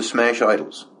love to smash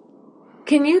idols.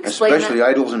 Can you explain Especially that?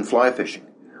 idols in fly fishing.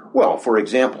 Well, for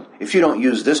example, if you don't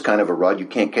use this kind of a rod, you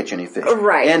can't catch any fish.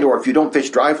 Right. And or if you don't fish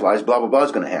dry flies, blah, blah, blah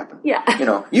is going to happen. Yeah. You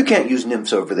know, you can't use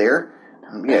nymphs over there.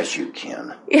 Yes, you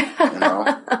can. Yeah. You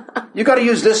know, you got to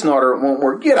use this knot or it won't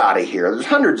work. Get out of here. There's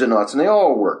hundreds of knots and they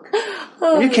all work.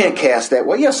 And you can't cast that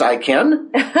way. Yes, I can.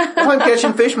 If I'm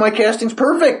catching fish, my casting's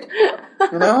perfect.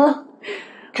 You know?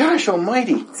 Gosh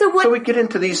almighty. So we get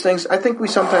into these things. I think we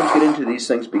sometimes get into these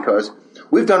things because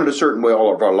we've done it a certain way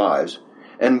all of our lives.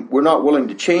 And we're not willing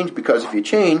to change because if you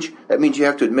change, that means you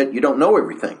have to admit you don't know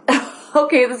everything.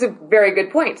 Okay, that's a very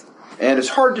good point. And it's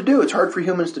hard to do. It's hard for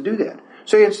humans to do that.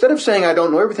 So instead of saying I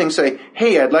don't know everything, say,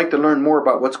 hey, I'd like to learn more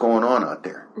about what's going on out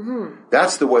there.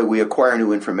 That's the way we acquire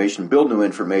new information, build new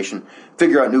information,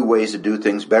 figure out new ways to do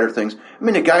things, better things. I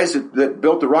mean, the guys that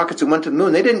built the rockets and went to the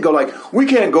moon, they didn't go like, we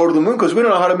can't go to the moon because we don't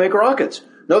know how to make rockets.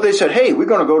 No, they said, hey, we're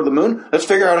going to go to the moon. Let's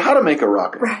figure out how to make a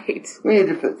rocket. Right. We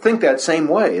need to think that same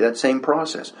way, that same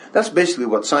process. That's basically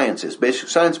what science is.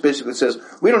 Science basically says,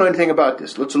 we don't know anything about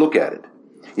this. Let's look at it.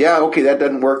 Yeah, okay, that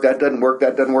doesn't work, that doesn't work,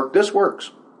 that doesn't work. This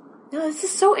works. No, this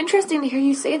is so interesting to hear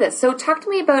you say this. So talk to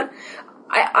me about,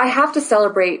 I have to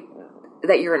celebrate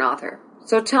that you're an author.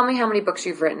 So tell me how many books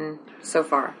you've written so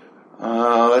far.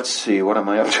 Let's see, what am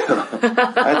I up to?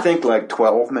 I think like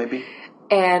 12 maybe.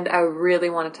 And I really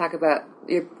want to talk about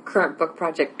your current book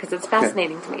project because it's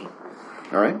fascinating to me.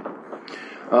 All right.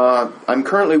 I'm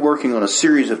currently working on a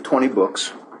series of 20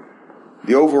 books.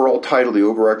 The overall title, the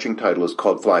overarching title is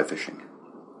called Fly Fishing.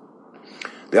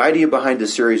 The idea behind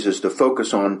this series is to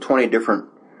focus on 20 different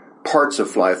parts of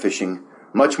fly fishing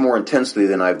much more intensely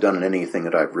than I've done in anything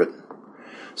that I've written.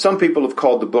 Some people have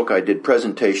called the book I did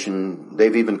presentation,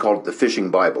 they've even called it the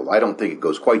Fishing Bible. I don't think it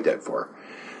goes quite that far.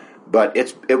 But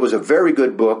it was a very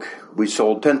good book. We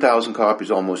sold 10,000 copies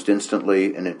almost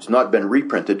instantly, and it's not been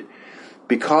reprinted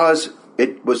because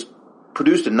it was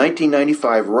produced in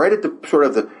 1995, right at the sort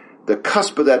of the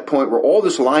cusp of that point where all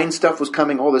this line stuff was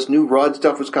coming, all this new rod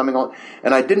stuff was coming on,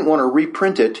 and I didn't want to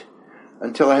reprint it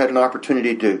until I had an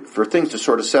opportunity for things to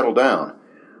sort of settle down.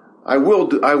 I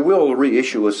will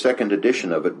reissue a second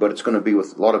edition of it, but it's going to be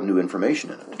with a lot of new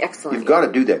information in it. Excellent. You've got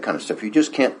to do that kind of stuff. You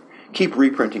just can't keep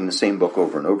reprinting the same book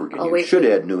over and over again. You should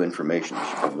add new information as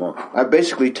you go along. I've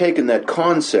basically taken that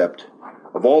concept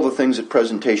of all the things that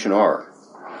presentation are,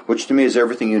 which to me is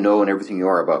everything you know and everything you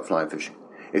are about fly fishing.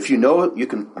 If you know it, you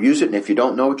can use it, and if you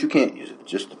don't know it, you can't use it.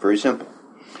 It's just very simple.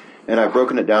 And I've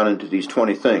broken it down into these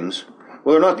 20 things.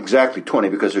 Well, they're not exactly 20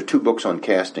 because there are 2 books on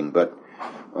casting, but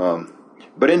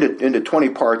into 20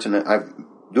 parts, and I'm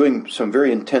doing some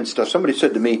very intense stuff. Somebody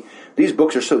said to me, these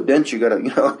books are so dense, you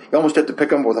almost have to pick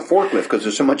them with a forklift because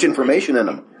there's so much information in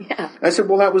them. Yeah. I said,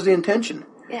 well, that was the intention.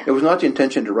 Yeah. It was not the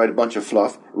intention to write a bunch of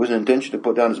fluff. It was an intention to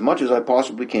put down as much as I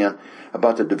possibly can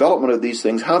about the development of these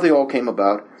things, how they all came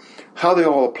about, how they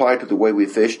all apply to the way we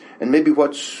fish, and maybe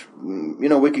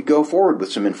we could go forward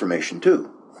with some information too.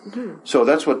 Mm-hmm. So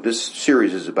that's what this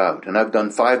series is about. And I've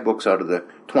done 5 books out of the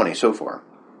 20 so far.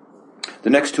 The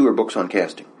next 2 are books on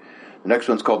casting. The next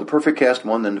one's called The Perfect Cast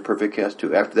 1, then The Perfect Cast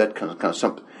 2. After that going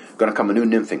to come a new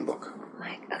nymphing book.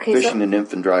 Okay, Fishing the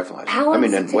nymph and dry flies.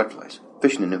 And wet flies.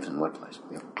 Fishing the nymphs and wet flies.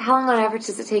 Yeah. How long on average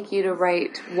does it take you to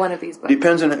write one of these books?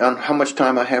 Depends on how much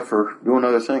time I have for doing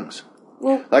other things.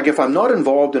 Well, like if I'm not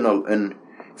involved in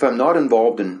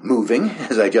moving,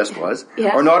 as I just was,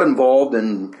 or not involved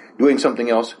in doing something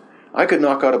else, I could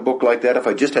knock out a book like that if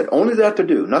I just had only that to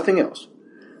do, nothing else.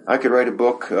 I could write a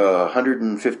book,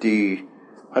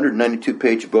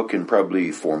 192-page book in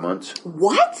probably 4 months.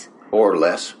 What? Or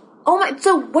less. Oh my!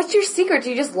 So what's your secret?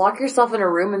 Do you just lock yourself in a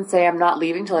room and say, "I'm not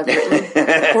leaving till I've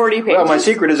written 40 pages"? Well, my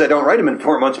secret is I don't write them in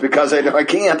 4 months because I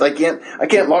can't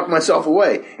lock myself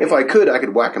away. If I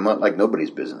could whack them out like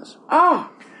nobody's business. Oh.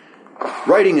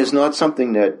 Writing is not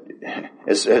something that,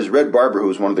 as Red Barber, who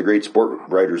was one of the great sport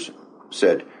writers,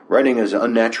 said, writing is an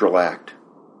unnatural act.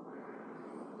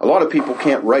 A lot of people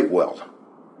can't write well,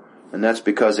 and that's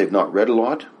because they've not read a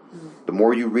lot, The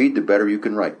more you read, the better you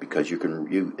can write, because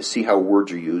you see how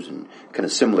words are used and can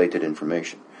assimilate that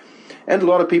information. And a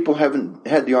lot of people haven't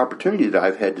had the opportunity that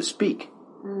I've had to speak.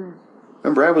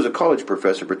 Remember, I was a college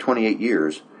professor for 28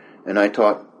 years, and I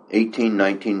taught 18,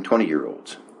 19,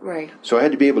 20-year-olds. Right. So I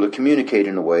had to be able to communicate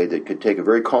in a way that could take a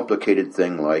very complicated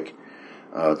thing like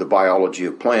the biology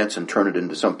of plants and turn it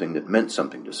into something that meant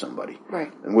something to somebody.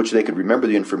 Right. In which they could remember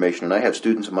the information. And I have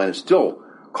students of mine that still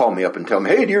call me up and tell me,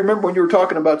 hey, do you remember when you were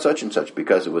talking about such and such?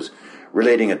 Because it was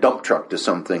relating a dump truck to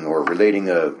something or relating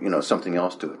something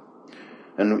else to it.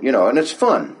 And, and it's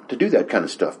fun to do that kind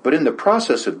of stuff. But in the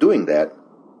process of doing that,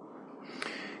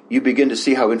 you begin to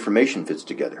see how information fits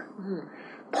together.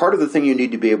 Part of the thing you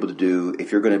need to be able to do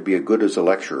if you're going to be good as a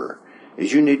lecturer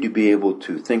is you need to be able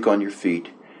to think on your feet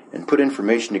and put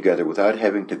information together without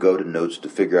having to go to notes to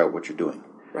figure out what you're doing.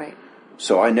 Right.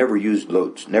 So I never used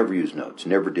notes, never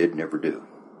did, never do.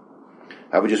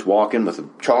 I would just walk in with a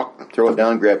chalk, throw it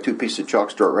down, grab 2 pieces of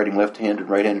chalk, start writing left-handed,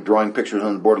 right-handed, drawing pictures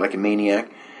on the board like a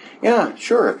maniac. Yeah,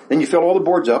 sure. Then you fill all the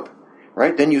boards up.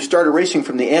 Right? Then you start erasing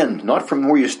from the end, not from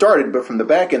where you started, but from the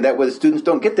back end. That way the students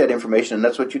don't get that information, and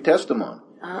that's what you test them on.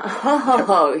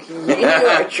 Oh, you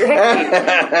are tricky.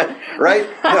 Right?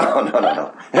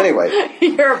 No. Anyway.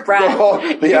 You're a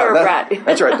brat. You're a brat.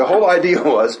 That's right. The whole idea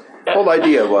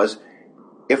was,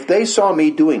 if they saw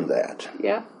me doing that,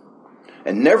 yeah,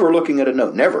 and never looking at a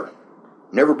note, never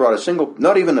brought a single,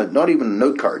 not even a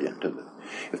note card into it.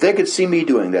 If they could see me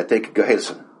doing that, they could go, hey,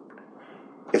 listen,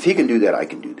 if he can do that, I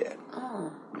can do that.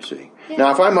 See. Yeah.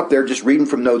 Now, if I'm up there just reading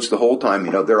from notes the whole time,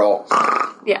 they're all...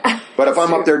 Yeah. But if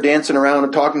I'm up there dancing around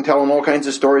and talking, telling all kinds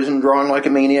of stories and drawing like a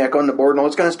maniac on the board and all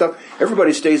this kind of stuff,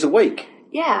 everybody stays awake.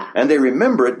 Yeah. And they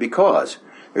remember it because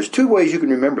there's 2 ways you can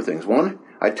remember things. One,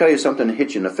 I tell you something and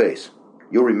hit you in the face.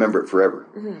 You'll remember it forever.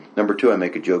 Number 2, I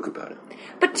make a joke about it.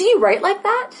 But do you write like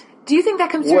that? Do you think that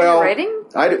comes through in your writing?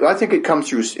 I think it comes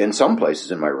through in some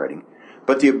places in my writing.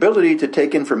 But the ability to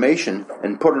take information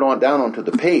and put it down onto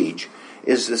the page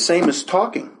is the same as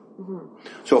talking.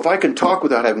 So if I can talk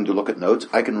without having to look at notes,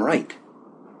 I can write.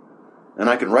 And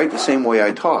I can write the same way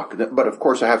I talk. But of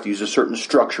course I have to use a certain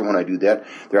structure when I do that.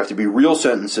 There have to be real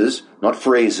sentences, not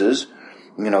phrases.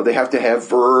 They have to have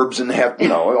verbs and they have,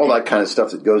 all that kind of stuff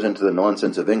that goes into the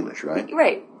nonsense of English, right?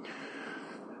 Right.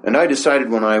 And I decided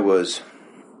when I was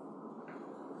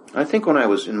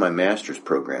in my master's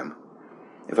program,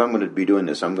 if I'm going to be doing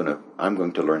this, I'm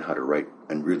going to learn how to write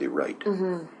and really write.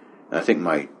 And I think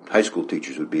my high school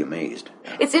teachers would be amazed.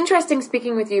 It's interesting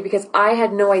speaking with you because I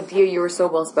had no idea you were so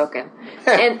well spoken,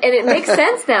 and it makes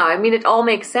sense now. I mean, it all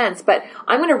makes sense. But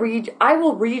I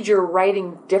will read your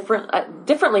writing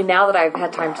differently now that I've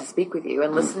had time to speak with you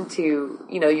and listen to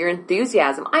your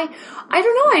enthusiasm. I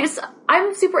don't know.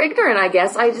 I'm super ignorant. I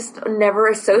guess I just never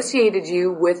associated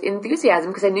you with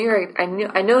enthusiasm because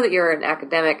I know that you're an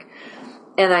academic.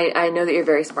 And I know that you're a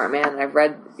very smart man. I've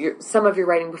read some of your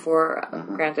writing before.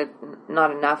 Granted, not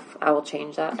enough. I will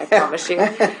change that. I promise you.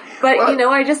 But,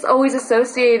 I just always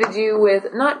associated you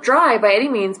with, not dry by any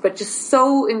means, but just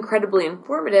so incredibly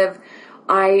informative.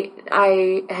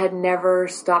 I had never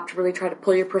stopped to really try to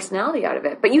pull your personality out of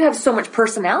it. But you have so much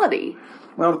personality.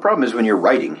 Well, the problem is when you're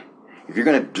writing, if you're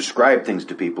going to describe things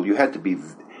to people, you have to be...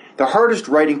 The hardest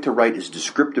writing to write is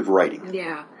descriptive writing.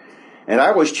 Yeah. And I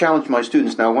always challenge my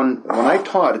students. Now, when I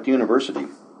taught at the university,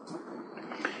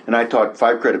 and I taught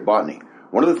 5-credit botany,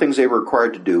 one of the things they were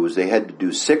required to do was they had to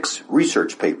do 6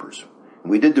 research papers.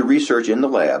 We did the research in the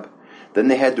lab. Then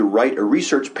they had to write a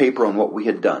research paper on what we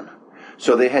had done.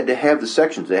 So they had to have the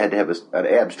sections. They had to have an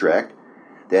abstract.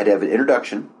 They had to have an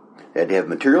introduction. They had to have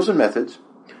materials and methods.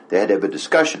 They had to have a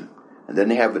discussion. And then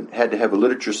they had to have a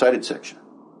literature cited section.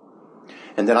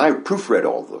 And then I proofread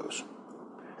all of those.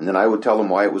 And then I would tell them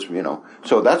why it was,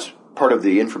 So that's part of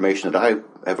the information that I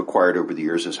have acquired over the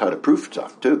years is how to proof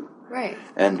stuff, too. Right.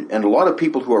 And a lot of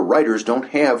people who are writers don't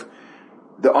have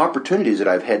the opportunities that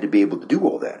I've had to be able to do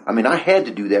all that. I mean, I had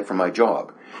to do that for my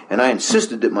job. And I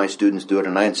insisted that my students do it,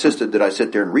 and I insisted that I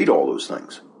sit there and read all those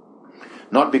things.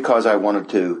 Not because I wanted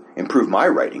to improve my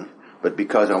writing, but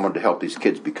because I wanted to help these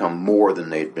kids become more than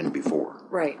they had been before.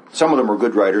 Right. Some of them were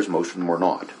good writers, most of them were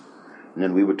not. And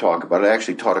then we would talk about it. I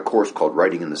actually taught a course called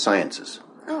Writing in the Sciences,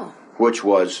 which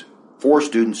was for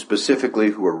students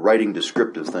specifically who are writing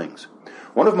descriptive things.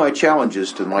 One of my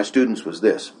challenges to my students was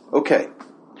this. Okay,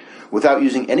 without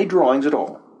using any drawings at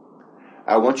all,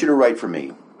 I want you to write for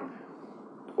me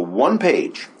 1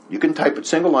 page. You can type it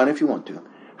single line if you want to.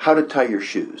 How to tie your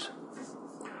shoes.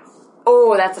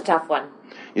 Oh, that's a tough one.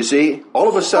 You see, all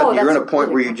of a sudden you're in a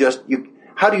point where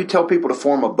how do you tell people to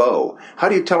form a bow? How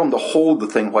do you tell them to hold the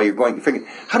thing while you're going?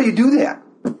 How do you do that?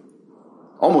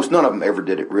 almost none of them ever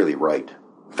did it really right.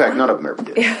 In fact, none of them ever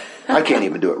did. I can't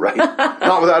even do it right.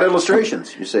 Not without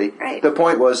illustrations, you see. Right. The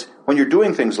point was, when you're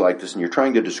doing things like this and you're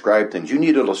trying to describe things, you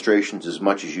need illustrations as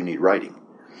much as you need writing.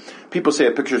 People say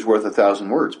a picture's worth 1,000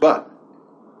 words, but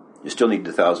you still need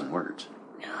 1,000 words.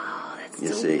 Oh, that's You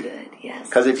so see. good. Yes.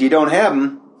 Because if you don't have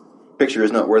them, picture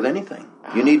is not worth anything.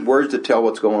 You need words to tell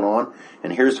what's going on,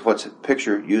 and here's what a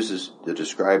picture uses to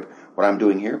describe what I'm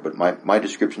doing here, but my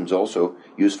description is also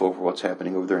useful for what's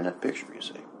happening over there in that picture, you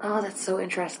see. Oh, that's so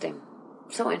interesting.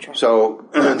 So interesting. So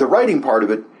the writing part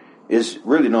of it is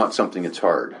really not something that's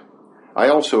hard. I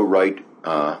also write,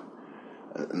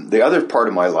 the other part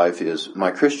of my life is my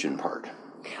Christian part.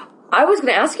 I was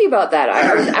going to ask you about that.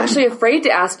 I was actually afraid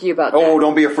to ask you about that. Oh,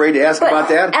 don't be afraid to ask But about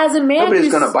that. as a man Nobody's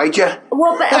who's- going to bite you.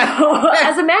 Well, but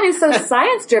as a man who's so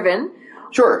science-driven,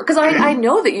 Sure. because I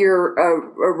know that you're a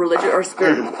religious or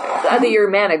spirit, that you're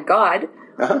a man of God.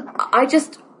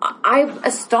 I'm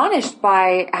astonished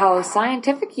by how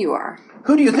scientific you are.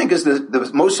 Who do you think is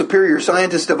the most superior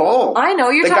scientist of all? I know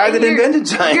you're the guy talking- that you're- invented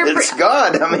science.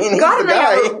 God, I mean, he's God the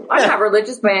and guy. I'm not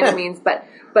religious by any means, but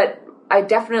I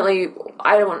guess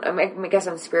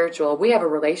I'm spiritual. We have a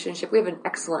relationship. We have an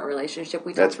excellent relationship.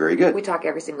 That's very good. We talk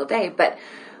every single day, but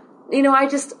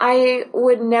I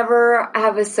would never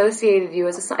have associated you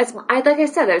as a science. Like I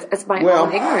said, it's my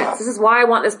own ignorance. This is why I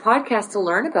want this podcast to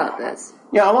learn about this.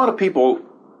 Yeah, a lot of people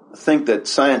think that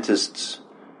scientists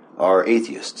are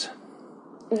atheists.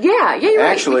 Yeah, you're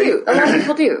Actually, right. You do. A lot of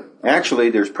people do. Actually,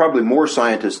 there's probably more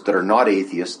scientists that are not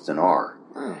atheists than are,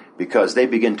 because they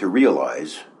begin to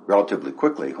realize relatively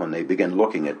quickly when they begin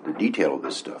looking at the detail of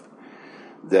this stuff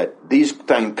that these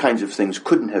kinds of things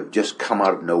couldn't have just come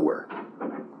out of nowhere.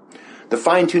 The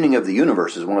fine-tuning of the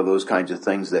universe is one of those kinds of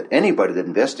things that anybody that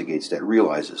investigates that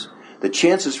realizes the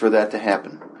chances for that to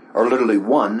happen are literally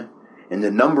 1 in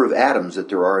the number of atoms that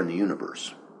there are in the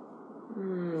universe.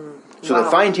 So Wow.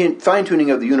 the fine-tuning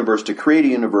of the universe to create a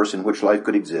universe in which life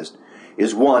could exist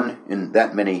is 1 in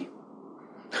that many.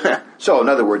 So, in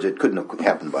other words, it couldn't have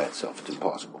happened by itself. It's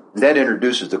impossible. That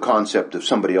introduces the concept of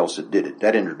somebody else that did it.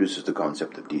 That introduces the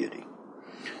concept of deity.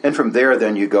 And from there,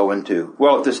 then, you go into,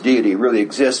 well, if this deity really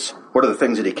exists, what are the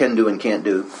things that he can do and can't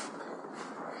do?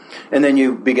 And then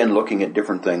you begin looking at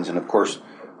different things. And, of course,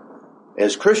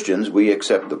 as Christians, we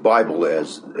accept the Bible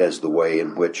as the way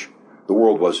in which the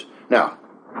world was. Now,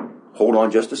 hold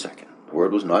on just a second. The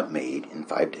world was not made in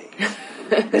 5 days.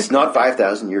 It's not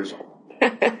 5,000 years old.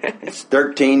 It's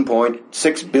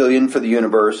 13.6 billion for the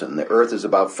universe, and the Earth is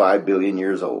about 5 billion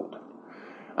years old.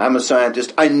 I'm a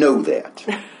scientist. I know that.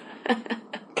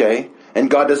 Okay? And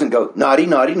God doesn't go, naughty,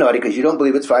 naughty, naughty, because you don't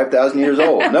believe it's 5,000 years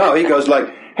old. No, he goes like,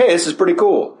 hey, this is pretty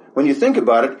cool. When you think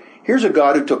about it, here's a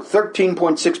God who took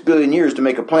 13.6 billion years to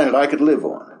make a planet I could live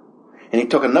on. And he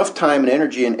took enough time and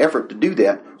energy and effort to do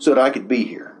that so that I could be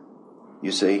here.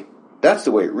 You see? That's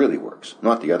the way it really works,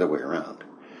 not the other way around.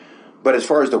 But as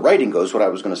far as the writing goes, what I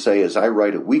was going to say is I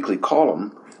write a weekly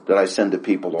column that I send to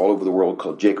people all over the world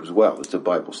called Jacob's Well. It's a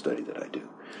Bible study that I do.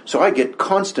 So I get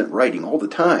constant writing all the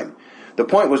time. The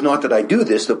point was not that I do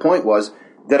this. The point was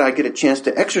that I get a chance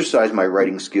to exercise my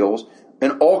writing skills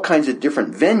in all kinds of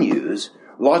different venues,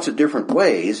 lots of different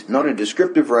ways, not in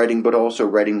descriptive writing, but also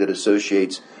writing that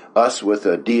associates us with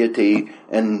a deity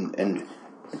and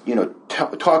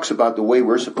talks about the way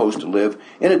we're supposed to live,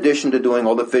 in addition to doing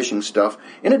all the fishing stuff,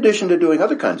 in addition to doing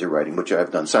other kinds of writing, which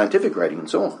I've done, scientific writing and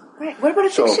so on. Right. What about a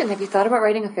fiction? Have you thought about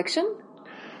writing a fiction?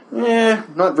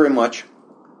 Not very much.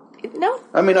 No.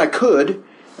 I mean, I could,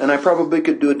 and I probably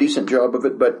could do a decent job of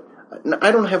it, but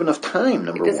I don't have enough time,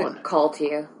 number It doesn't one. call to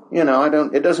you. I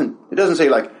don't, it doesn't say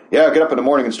like, yeah, get up in the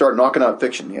morning and start knocking out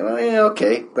fiction.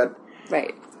 Okay, but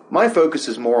Right. my focus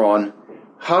is more on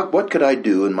what could I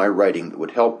do in my writing that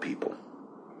would help people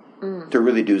to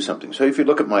really do something. So if you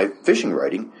look at my fishing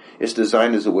writing, it's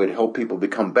designed as a way to help people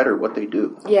become better at what they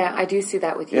do. Yeah, I do see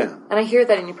that with you. Yeah. And I hear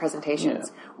that in your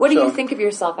presentations. Yeah. What do So- you think of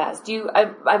yourself as? Do you,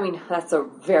 I mean, that's a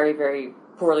very, very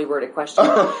poorly worded question.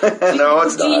 No,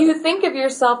 it's Do not. you think of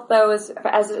yourself, though, as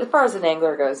far as an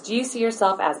angler goes, do you see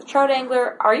yourself as a trout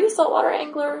angler? Are you a saltwater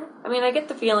angler? I mean, I get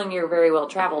the feeling you're very well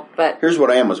traveled, but Here's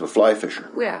what I am as a fly fisher.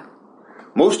 yeah.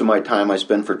 Most of my time I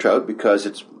spend for trout because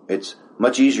it's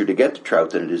much easier to get the trout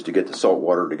than it is to get the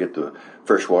saltwater, to get the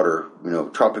freshwater,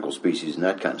 tropical species and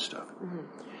that kind of stuff. Mm-hmm.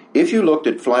 If you looked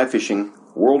at fly fishing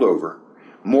world over,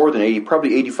 more than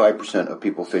probably 85% of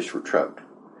people fish for trout.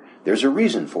 There's a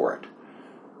reason for it.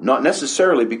 Not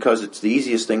necessarily because it's the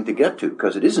easiest thing to get to,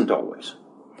 because it isn't always.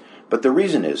 But the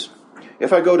reason is,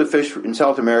 if I go to fish in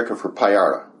South America for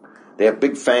payara, they have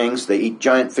big fangs, they eat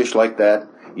giant fish like that,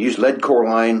 you use lead core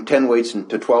line, 10 weights to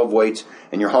 12 weights,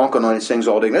 and you're honking on these things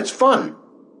all day. That's fun.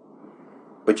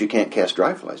 but you can't cast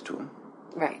dry flies to them.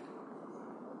 Right.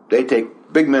 They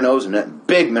take big minnows, and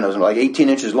big minnows, like 18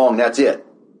 inches long, that's it.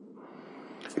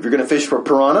 If you're going to fish for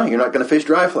piranha, you're not going to fish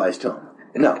dry flies to them.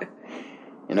 No.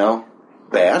 You know,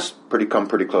 bass come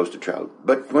pretty close to trout.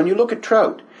 But when you look at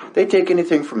trout, they take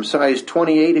anything from size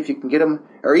 28 if you can get them,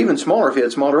 or even smaller if you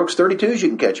had smaller hooks, 32s you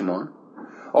can catch them on.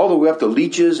 All the way up to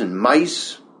leeches and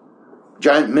mice,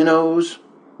 giant minnows,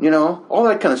 you know, all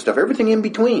that kind of stuff, everything in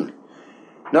between.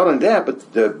 Not only that,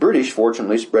 but the British,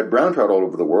 fortunately, spread brown trout all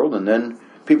over the world, and then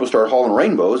people start hauling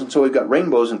rainbows, and so we've got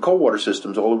rainbows and cold water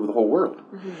systems all over the whole world.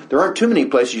 Mm-hmm. There aren't too many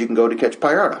places you can go to catch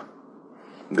pirata.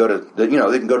 Go to they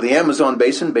can go to the Amazon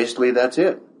basin. Basically, that's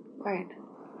it. Right.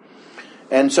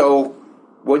 And so,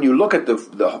 when you look at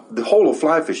the whole of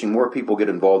fly fishing, more people get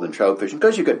involved in trout fishing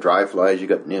because you got dry flies, you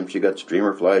got nymphs, you got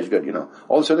streamer flies, you got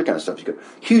all this other kind of stuff. You got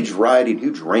huge variety,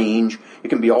 huge range. You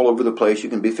can be all over the place. You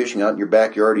can be fishing out in your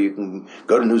backyard, or you can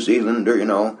go to New Zealand,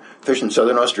 or fish in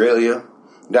southern Australia,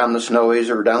 down the Snowies,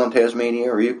 or down in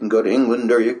Tasmania, or you can go to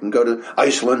England, or you can go to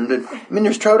Iceland.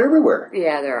 There's trout everywhere.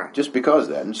 Yeah, there are. Just because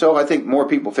of that. And so I think more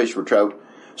people fish for trout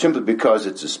simply because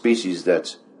it's a species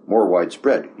that's more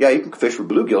widespread. Yeah, you can fish for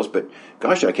bluegills, but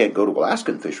gosh, I can't go to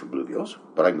Alaska and fish for bluegills,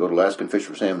 but I can go to Alaska and fish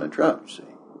for salmon and trout, you see.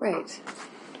 Right.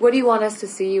 What do you want us to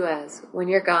see you as when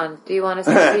you're gone? Do you want us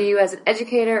to see you as an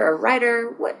educator or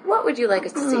writer? What would you like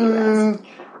us to see you as?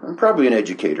 I'm probably an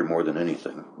educator more than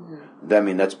anything. Mm-hmm. I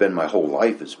mean, that's been my whole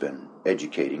life. It's been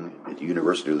educating at the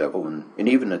university level and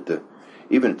even at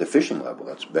the fishing level.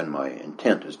 That's been my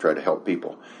intent, is try to help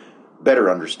people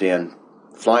better understand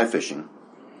fly fishing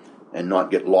and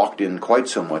not get locked in quite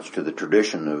so much to the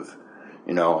tradition of,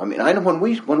 I know when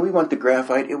we went to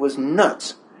graphite, it was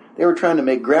nuts. They were trying to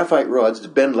make graphite rods to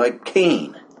bend like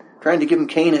cane, trying to give them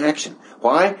cane action.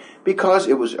 Why? Because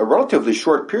it was a relatively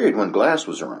short period when glass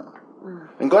was around.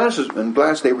 And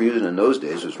glass they were using in those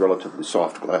days was relatively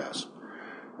soft glass.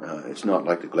 It's not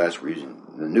like the glass we're using,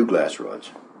 the new glass rods.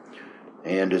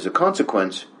 And as a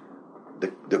consequence,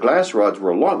 the glass rods were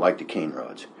a lot like the cane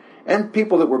rods. And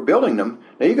people that were building them,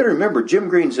 now you got to remember, Jim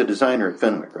Green's a designer at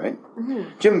Fenwick, right?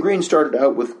 Mm-hmm. Jim Green started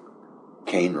out with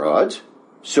cane rods,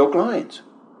 silk lines,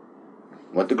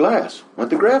 went to glass, went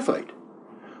to graphite.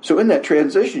 So in that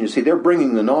transition, you see, they're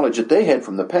bringing the knowledge that they had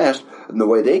from the past and the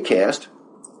way they cast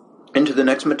into the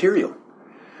next material.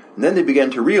 And then they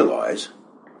began to realize,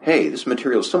 hey, this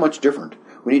material is so much different.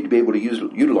 We need to be able to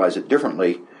utilize it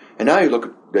differently. And now you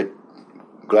look at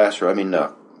graphite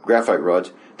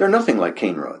rods. They're nothing like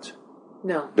cane rods.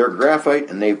 No. They're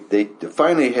graphite, and they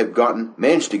finally have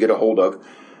managed to get a hold of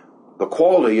the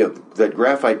quality of that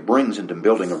graphite brings into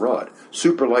building a rod.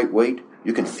 Super lightweight.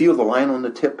 You can feel the line on the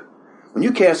tip. When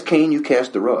you cast cane, you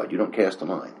cast the rod. You don't cast the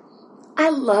line.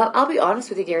 I'll be honest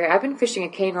with you, Gary, I've been fishing a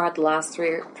cane rod the last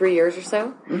 3 years or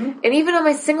so. Mm-hmm. And even on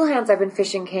my single hands, I've been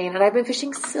fishing cane, and I've been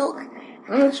fishing silk.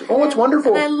 It's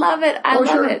wonderful. And I love it. I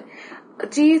love it.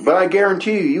 Do you But I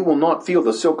guarantee you will not feel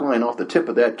the silk line off the tip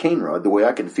of that cane rod the way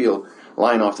I can feel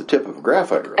line off the tip of a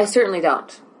graphite rod. I certainly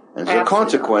don't. And as a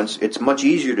consequence, it's much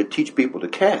easier to teach people to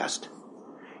cast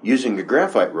using a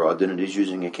graphite rod than it is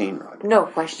using a cane rod. No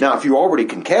question. Now, if you already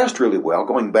can cast really well,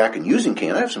 going back and using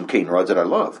cane, I have some cane rods that I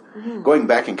love. Mm-hmm. Going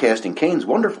back and casting cane's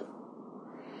wonderful.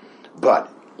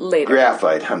 But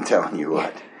graphite, I'm telling you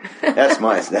what, that's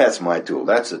my tool.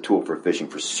 That's the tool for fishing,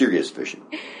 for serious fishing.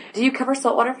 Do you cover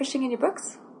saltwater fishing in your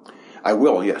books? I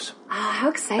will, yes. How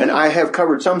exciting. And I have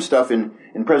covered some stuff in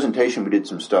presentation. We did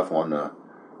some stuff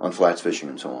on flats fishing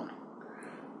and so on.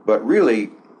 But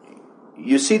really,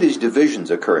 you see these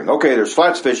divisions occurring. Okay, there's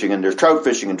flats fishing and there's trout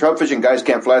fishing, and trout fishing guys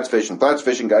can't flats fish, and flats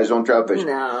fishing guys don't trout fish.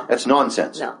 No. That's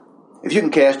nonsense. No. If you can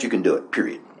cast, you can do it,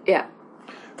 period. Yeah.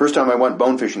 First time I went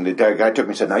bone fishing, the guy took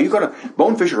me and said, now you got to,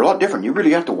 bone fish are a lot different. You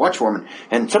really have to watch for them.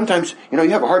 And sometimes, you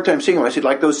have a hard time seeing them. I said,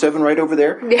 like those 7 right over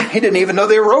there? Yeah. He didn't even know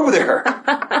they were over there.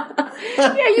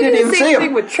 Yeah, you do the same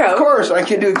thing with trout. Of course, I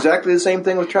can do exactly the same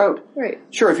thing with trout. Right.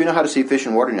 Sure, if you know how to see fish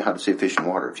in water, you know how to see fish in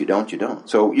water. If you don't, you don't.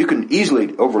 So you can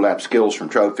easily overlap skills from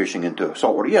trout fishing into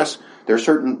saltwater. Yes, you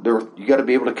got to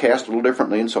be able to cast a little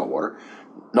differently in saltwater.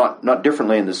 Not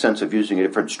differently in the sense of using a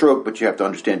different stroke, but you have to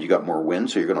understand you got more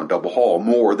wind, so you're going to double haul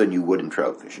more than you would in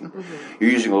trout fishing. Mm-hmm. You're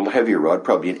using a little heavier rod,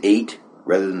 probably an 8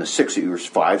 rather than the 6 or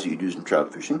 5s that you'd use in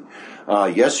trout fishing.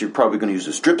 Yes, you're probably going to use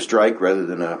a strip strike rather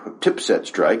than a tip set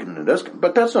strike,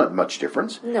 but that's not much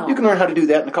difference. No. You can learn how to do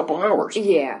that in a couple of hours.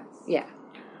 Yeah.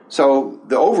 So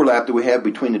the overlap that we have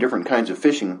between the different kinds of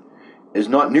fishing is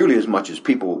not nearly as much as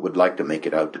people would like to make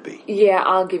it out to be. Yeah,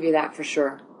 I'll give you that for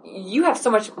sure. You have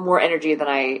so much more energy than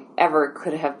I ever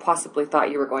could have possibly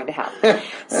thought you were going to have.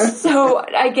 So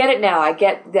I get it now. I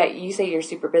get that you say you're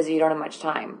super busy. You don't have much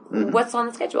time. Mm-hmm. What's on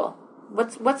the schedule?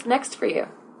 What's next for you?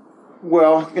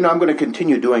 Well, I'm going to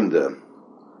continue doing the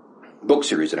book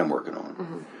series that I'm working on.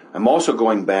 Mm-hmm. I'm also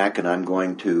going back and I'm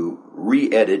going to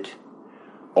re-edit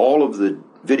all of the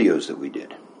videos that we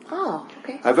did. Oh,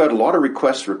 okay. I've had a lot of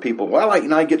requests for people. Well,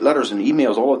 I get letters and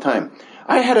emails all the time.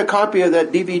 I had a copy of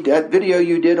that video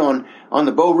you did on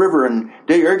the Bow River, and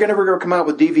are you going to ever come out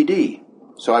with DVD?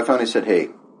 So I finally said, hey,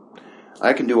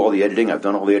 I can do all the editing. I've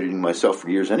done all the editing myself for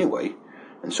years anyway.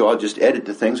 And so I'll just edit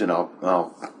the things, and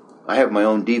I have my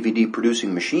own DVD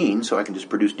producing machine, so I can just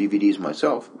produce DVDs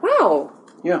myself. Wow.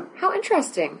 Yeah. How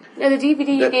interesting. Now, the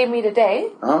DVD you gave me today,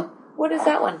 what is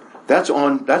that one?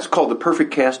 That's called the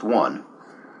Perfect Cast 1.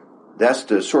 That's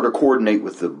to sort of coordinate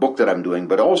with the book that I'm doing,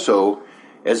 but also,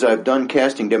 as I've done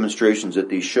casting demonstrations at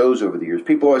these shows over the years,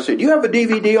 people always say, do you have a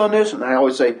DVD on this? And I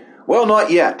always say, well, not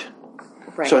yet.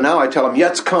 Right. So now I tell them,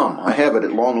 yet's come. I have it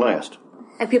at long last.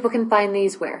 And people can find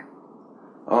these where?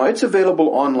 It's available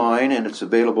online, and it's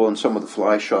available in some of the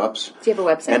fly shops. Do you have a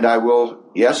website? And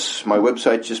yes, my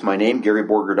website's just my name,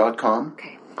 GaryBorger.com.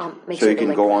 Okay. I'll make so sure you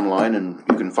can go online, and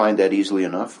you can find that easily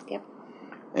enough. Yep.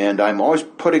 And I'm always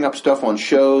putting up stuff on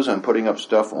shows. I'm putting up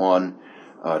stuff on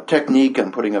technique.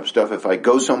 I'm putting up stuff. If I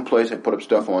go someplace, I put up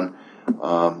stuff on.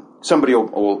 Somebody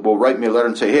will write me a letter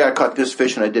and say, hey, I caught this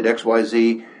fish and I did X, Y,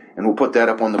 Z. And we'll put that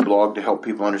up on the blog to help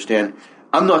people understand.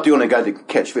 I'm not the only guy that can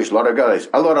catch fish. A lot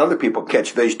of other people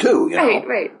catch fish too.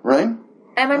 Right. Right?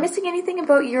 Am I missing anything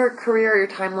about your career or your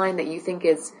timeline that you think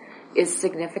is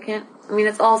significant? I mean,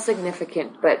 it's all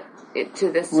significant, but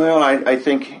to this. Well, I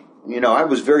think I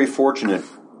was very fortunate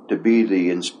to be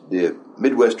the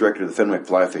Midwest director of the Fenwick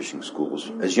Fly Fishing Schools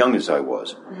as young as I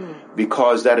was,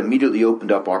 because that immediately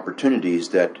opened up opportunities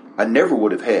that I never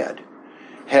would have had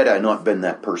I not been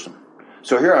that person.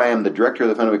 So here I am, the director of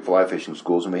the Fenwick Fly Fishing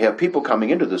Schools, and we have people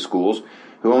coming into the schools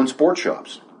who own sports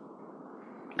shops.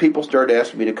 People started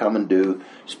asking me to come and do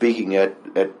speaking at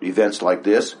events like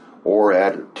this, or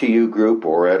at a TU group,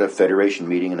 or at a federation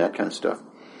meeting and that kind of stuff.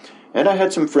 And I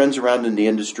had some friends around in the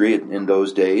industry in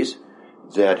those days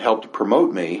that helped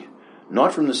promote me,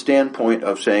 not from the standpoint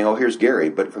of saying, oh, here's Gary,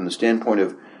 but from the standpoint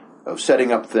of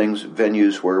setting up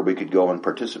venues where we could go and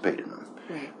participate in them.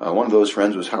 Right. One of those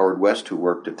friends was Howard West, who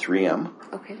worked at 3M.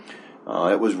 Okay.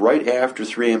 It was right after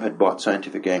 3M had bought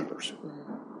Scientific Anglers.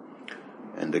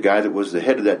 Mm-hmm. And the guy that was the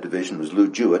head of that division was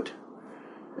Lou Jewett.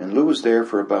 And Lou was there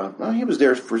for he was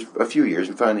there for a few years,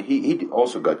 and finally he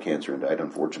also got cancer and died,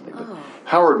 unfortunately. But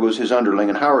Howard was his underling,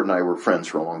 and Howard and I were friends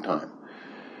for a long time.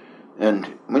 And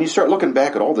when you start looking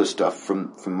back at all this stuff,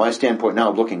 from my standpoint now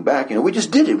of looking back, we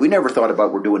just did it. We never thought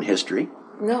about we're doing history.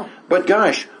 No. But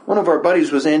gosh, one of our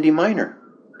buddies was Andy Miner.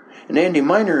 And Andy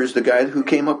Miner is the guy who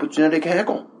came up with genetic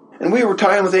hackle. And we were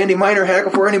tying with Andy Miner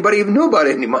hackle before anybody even knew about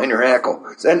Andy Miner hackle.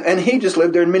 And he just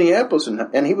lived there in Minneapolis,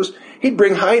 and he'd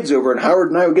bring hides over, and Howard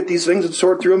and I would get these things and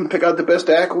sort through them and pick out the best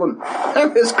hackle, and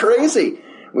it was crazy.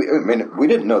 We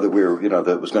didn't know that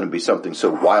that it was going to be something so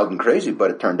wild and crazy,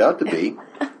 but it turned out to be.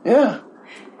 Yeah.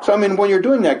 So, when you're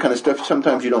doing that kind of stuff,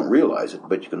 sometimes you don't realize it,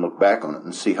 but you can look back on it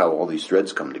and see how all these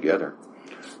threads come together.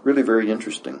 Really very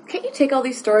interesting. Can't you take all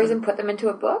these stories and put them into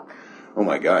a book? Oh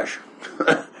my gosh.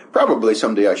 Probably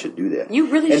someday I should do that.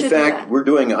 You really should do that. In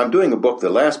fact, I'm doing a book.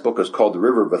 The last book is called The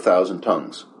River of a Thousand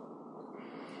Tongues.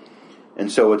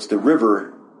 And so it's the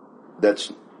river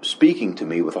that's speaking to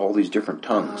me with all these different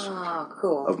tongues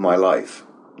of my life.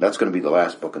 That's going to be the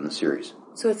last book in the series.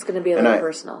 So it's going to be a little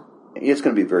personal. It's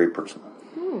going to be very personal.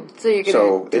 So you're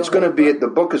going to it's going to be, the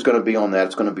book is going to be on that.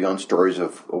 It's going to be on stories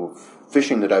of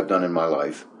fishing that I've done in my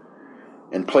life,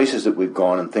 and places that we've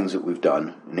gone, and things that we've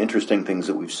done, and interesting things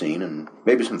that we've seen, and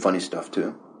maybe some funny stuff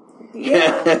too.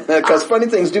 Yeah. Because funny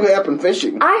things do happen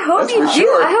fishing. I hope you do.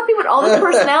 Sure. I hope you put all the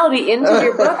personality into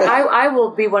your book. I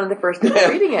will be one of the first people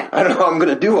reading it. I don't know how I'm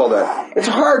going to do all that. It's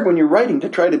hard when you're writing to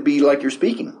try to be like you're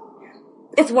speaking.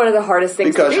 It's one of the hardest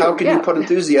things to do. Because how can you put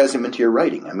enthusiasm into your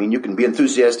writing? You can be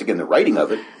enthusiastic in the writing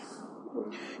of it.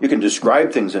 You can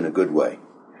describe things in a good way.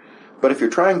 But if you're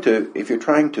trying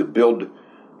to build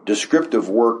descriptive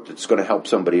work that's going to help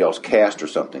somebody else cast or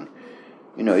something,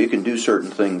 you can do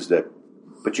certain things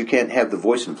but you can't have the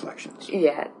voice inflections.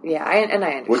 Yeah, I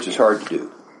understand. Which is hard to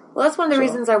do. Well, that's one of the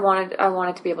reasons I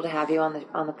wanted to be able to have you on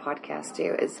the podcast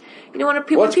too. Is when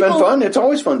people. Well, it's been fun. It's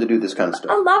always fun to do this kind of stuff.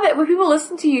 I love it when people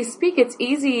listen to you speak. It's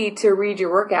easy to read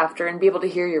your work after and be able to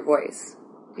hear your voice.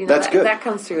 That's good. That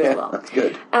comes through as well. That's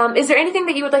good. Is there anything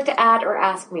that you would like to add or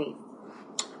ask me?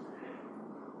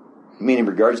 You mean in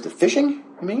regards to fishing?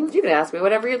 You can ask me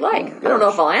whatever you'd like. I don't know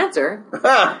if I'll answer.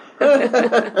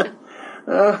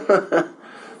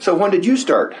 So when did you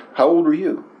start? How old were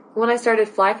you? When I started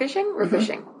fly fishing or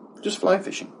fishing? Just fly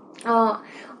fishing. I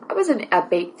I was a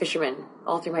bait fisherman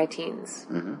all through my teens.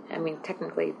 I mean,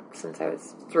 technically since I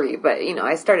was 3, but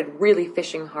I started really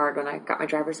fishing hard when I got my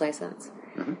driver's license.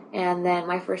 And then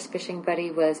my first fishing buddy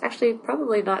was actually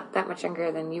probably not that much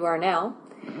younger than you are now.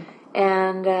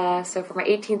 And so for my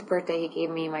 18th birthday, he gave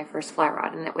me my first fly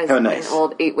rod, and it was an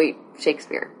old 8-weight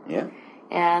Shakespeare. Yeah.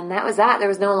 And that was that. There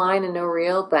was no line and no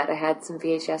reel, but I had some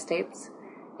VHS tapes.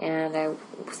 And I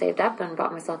saved up and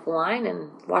bought myself a line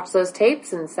and watched those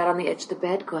tapes and sat on the edge of the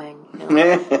bed going,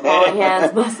 all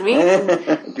hands must meet.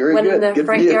 And went in the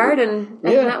front yard and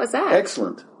that was that.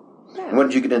 Excellent. Yeah. And when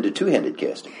did you get into two-handed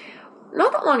casting?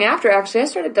 Not that long after, actually. I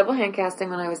started double hand casting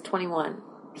when I was 21.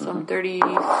 So I'm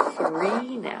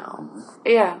 33 now.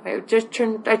 Yeah, I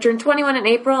turned 21 in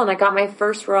April, and I got my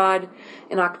first rod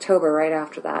in October right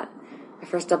after that. My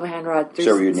first double hand rod.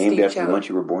 So were you named after the month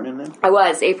you were born in then? I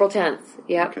was, April 10th.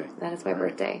 Yep, okay. That is my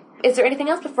birthday. Is there anything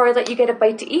else before I let you get a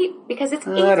bite to eat? Because it's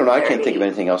 8:30. I don't know. I can't think of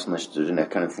anything else unless there's that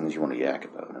kind of things you want to yak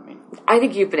about. I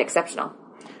think you've been exceptional.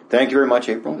 Thank you very much,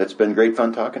 April. It's been great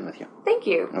fun talking with you. Thank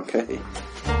you. Okay.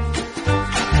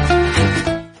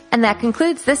 And that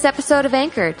concludes this episode of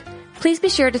Anchored. Please be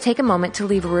sure to take a moment to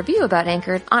leave a review about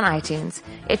Anchored on iTunes.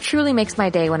 It truly makes my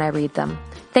day when I read them.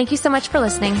 Thank you so much for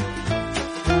listening.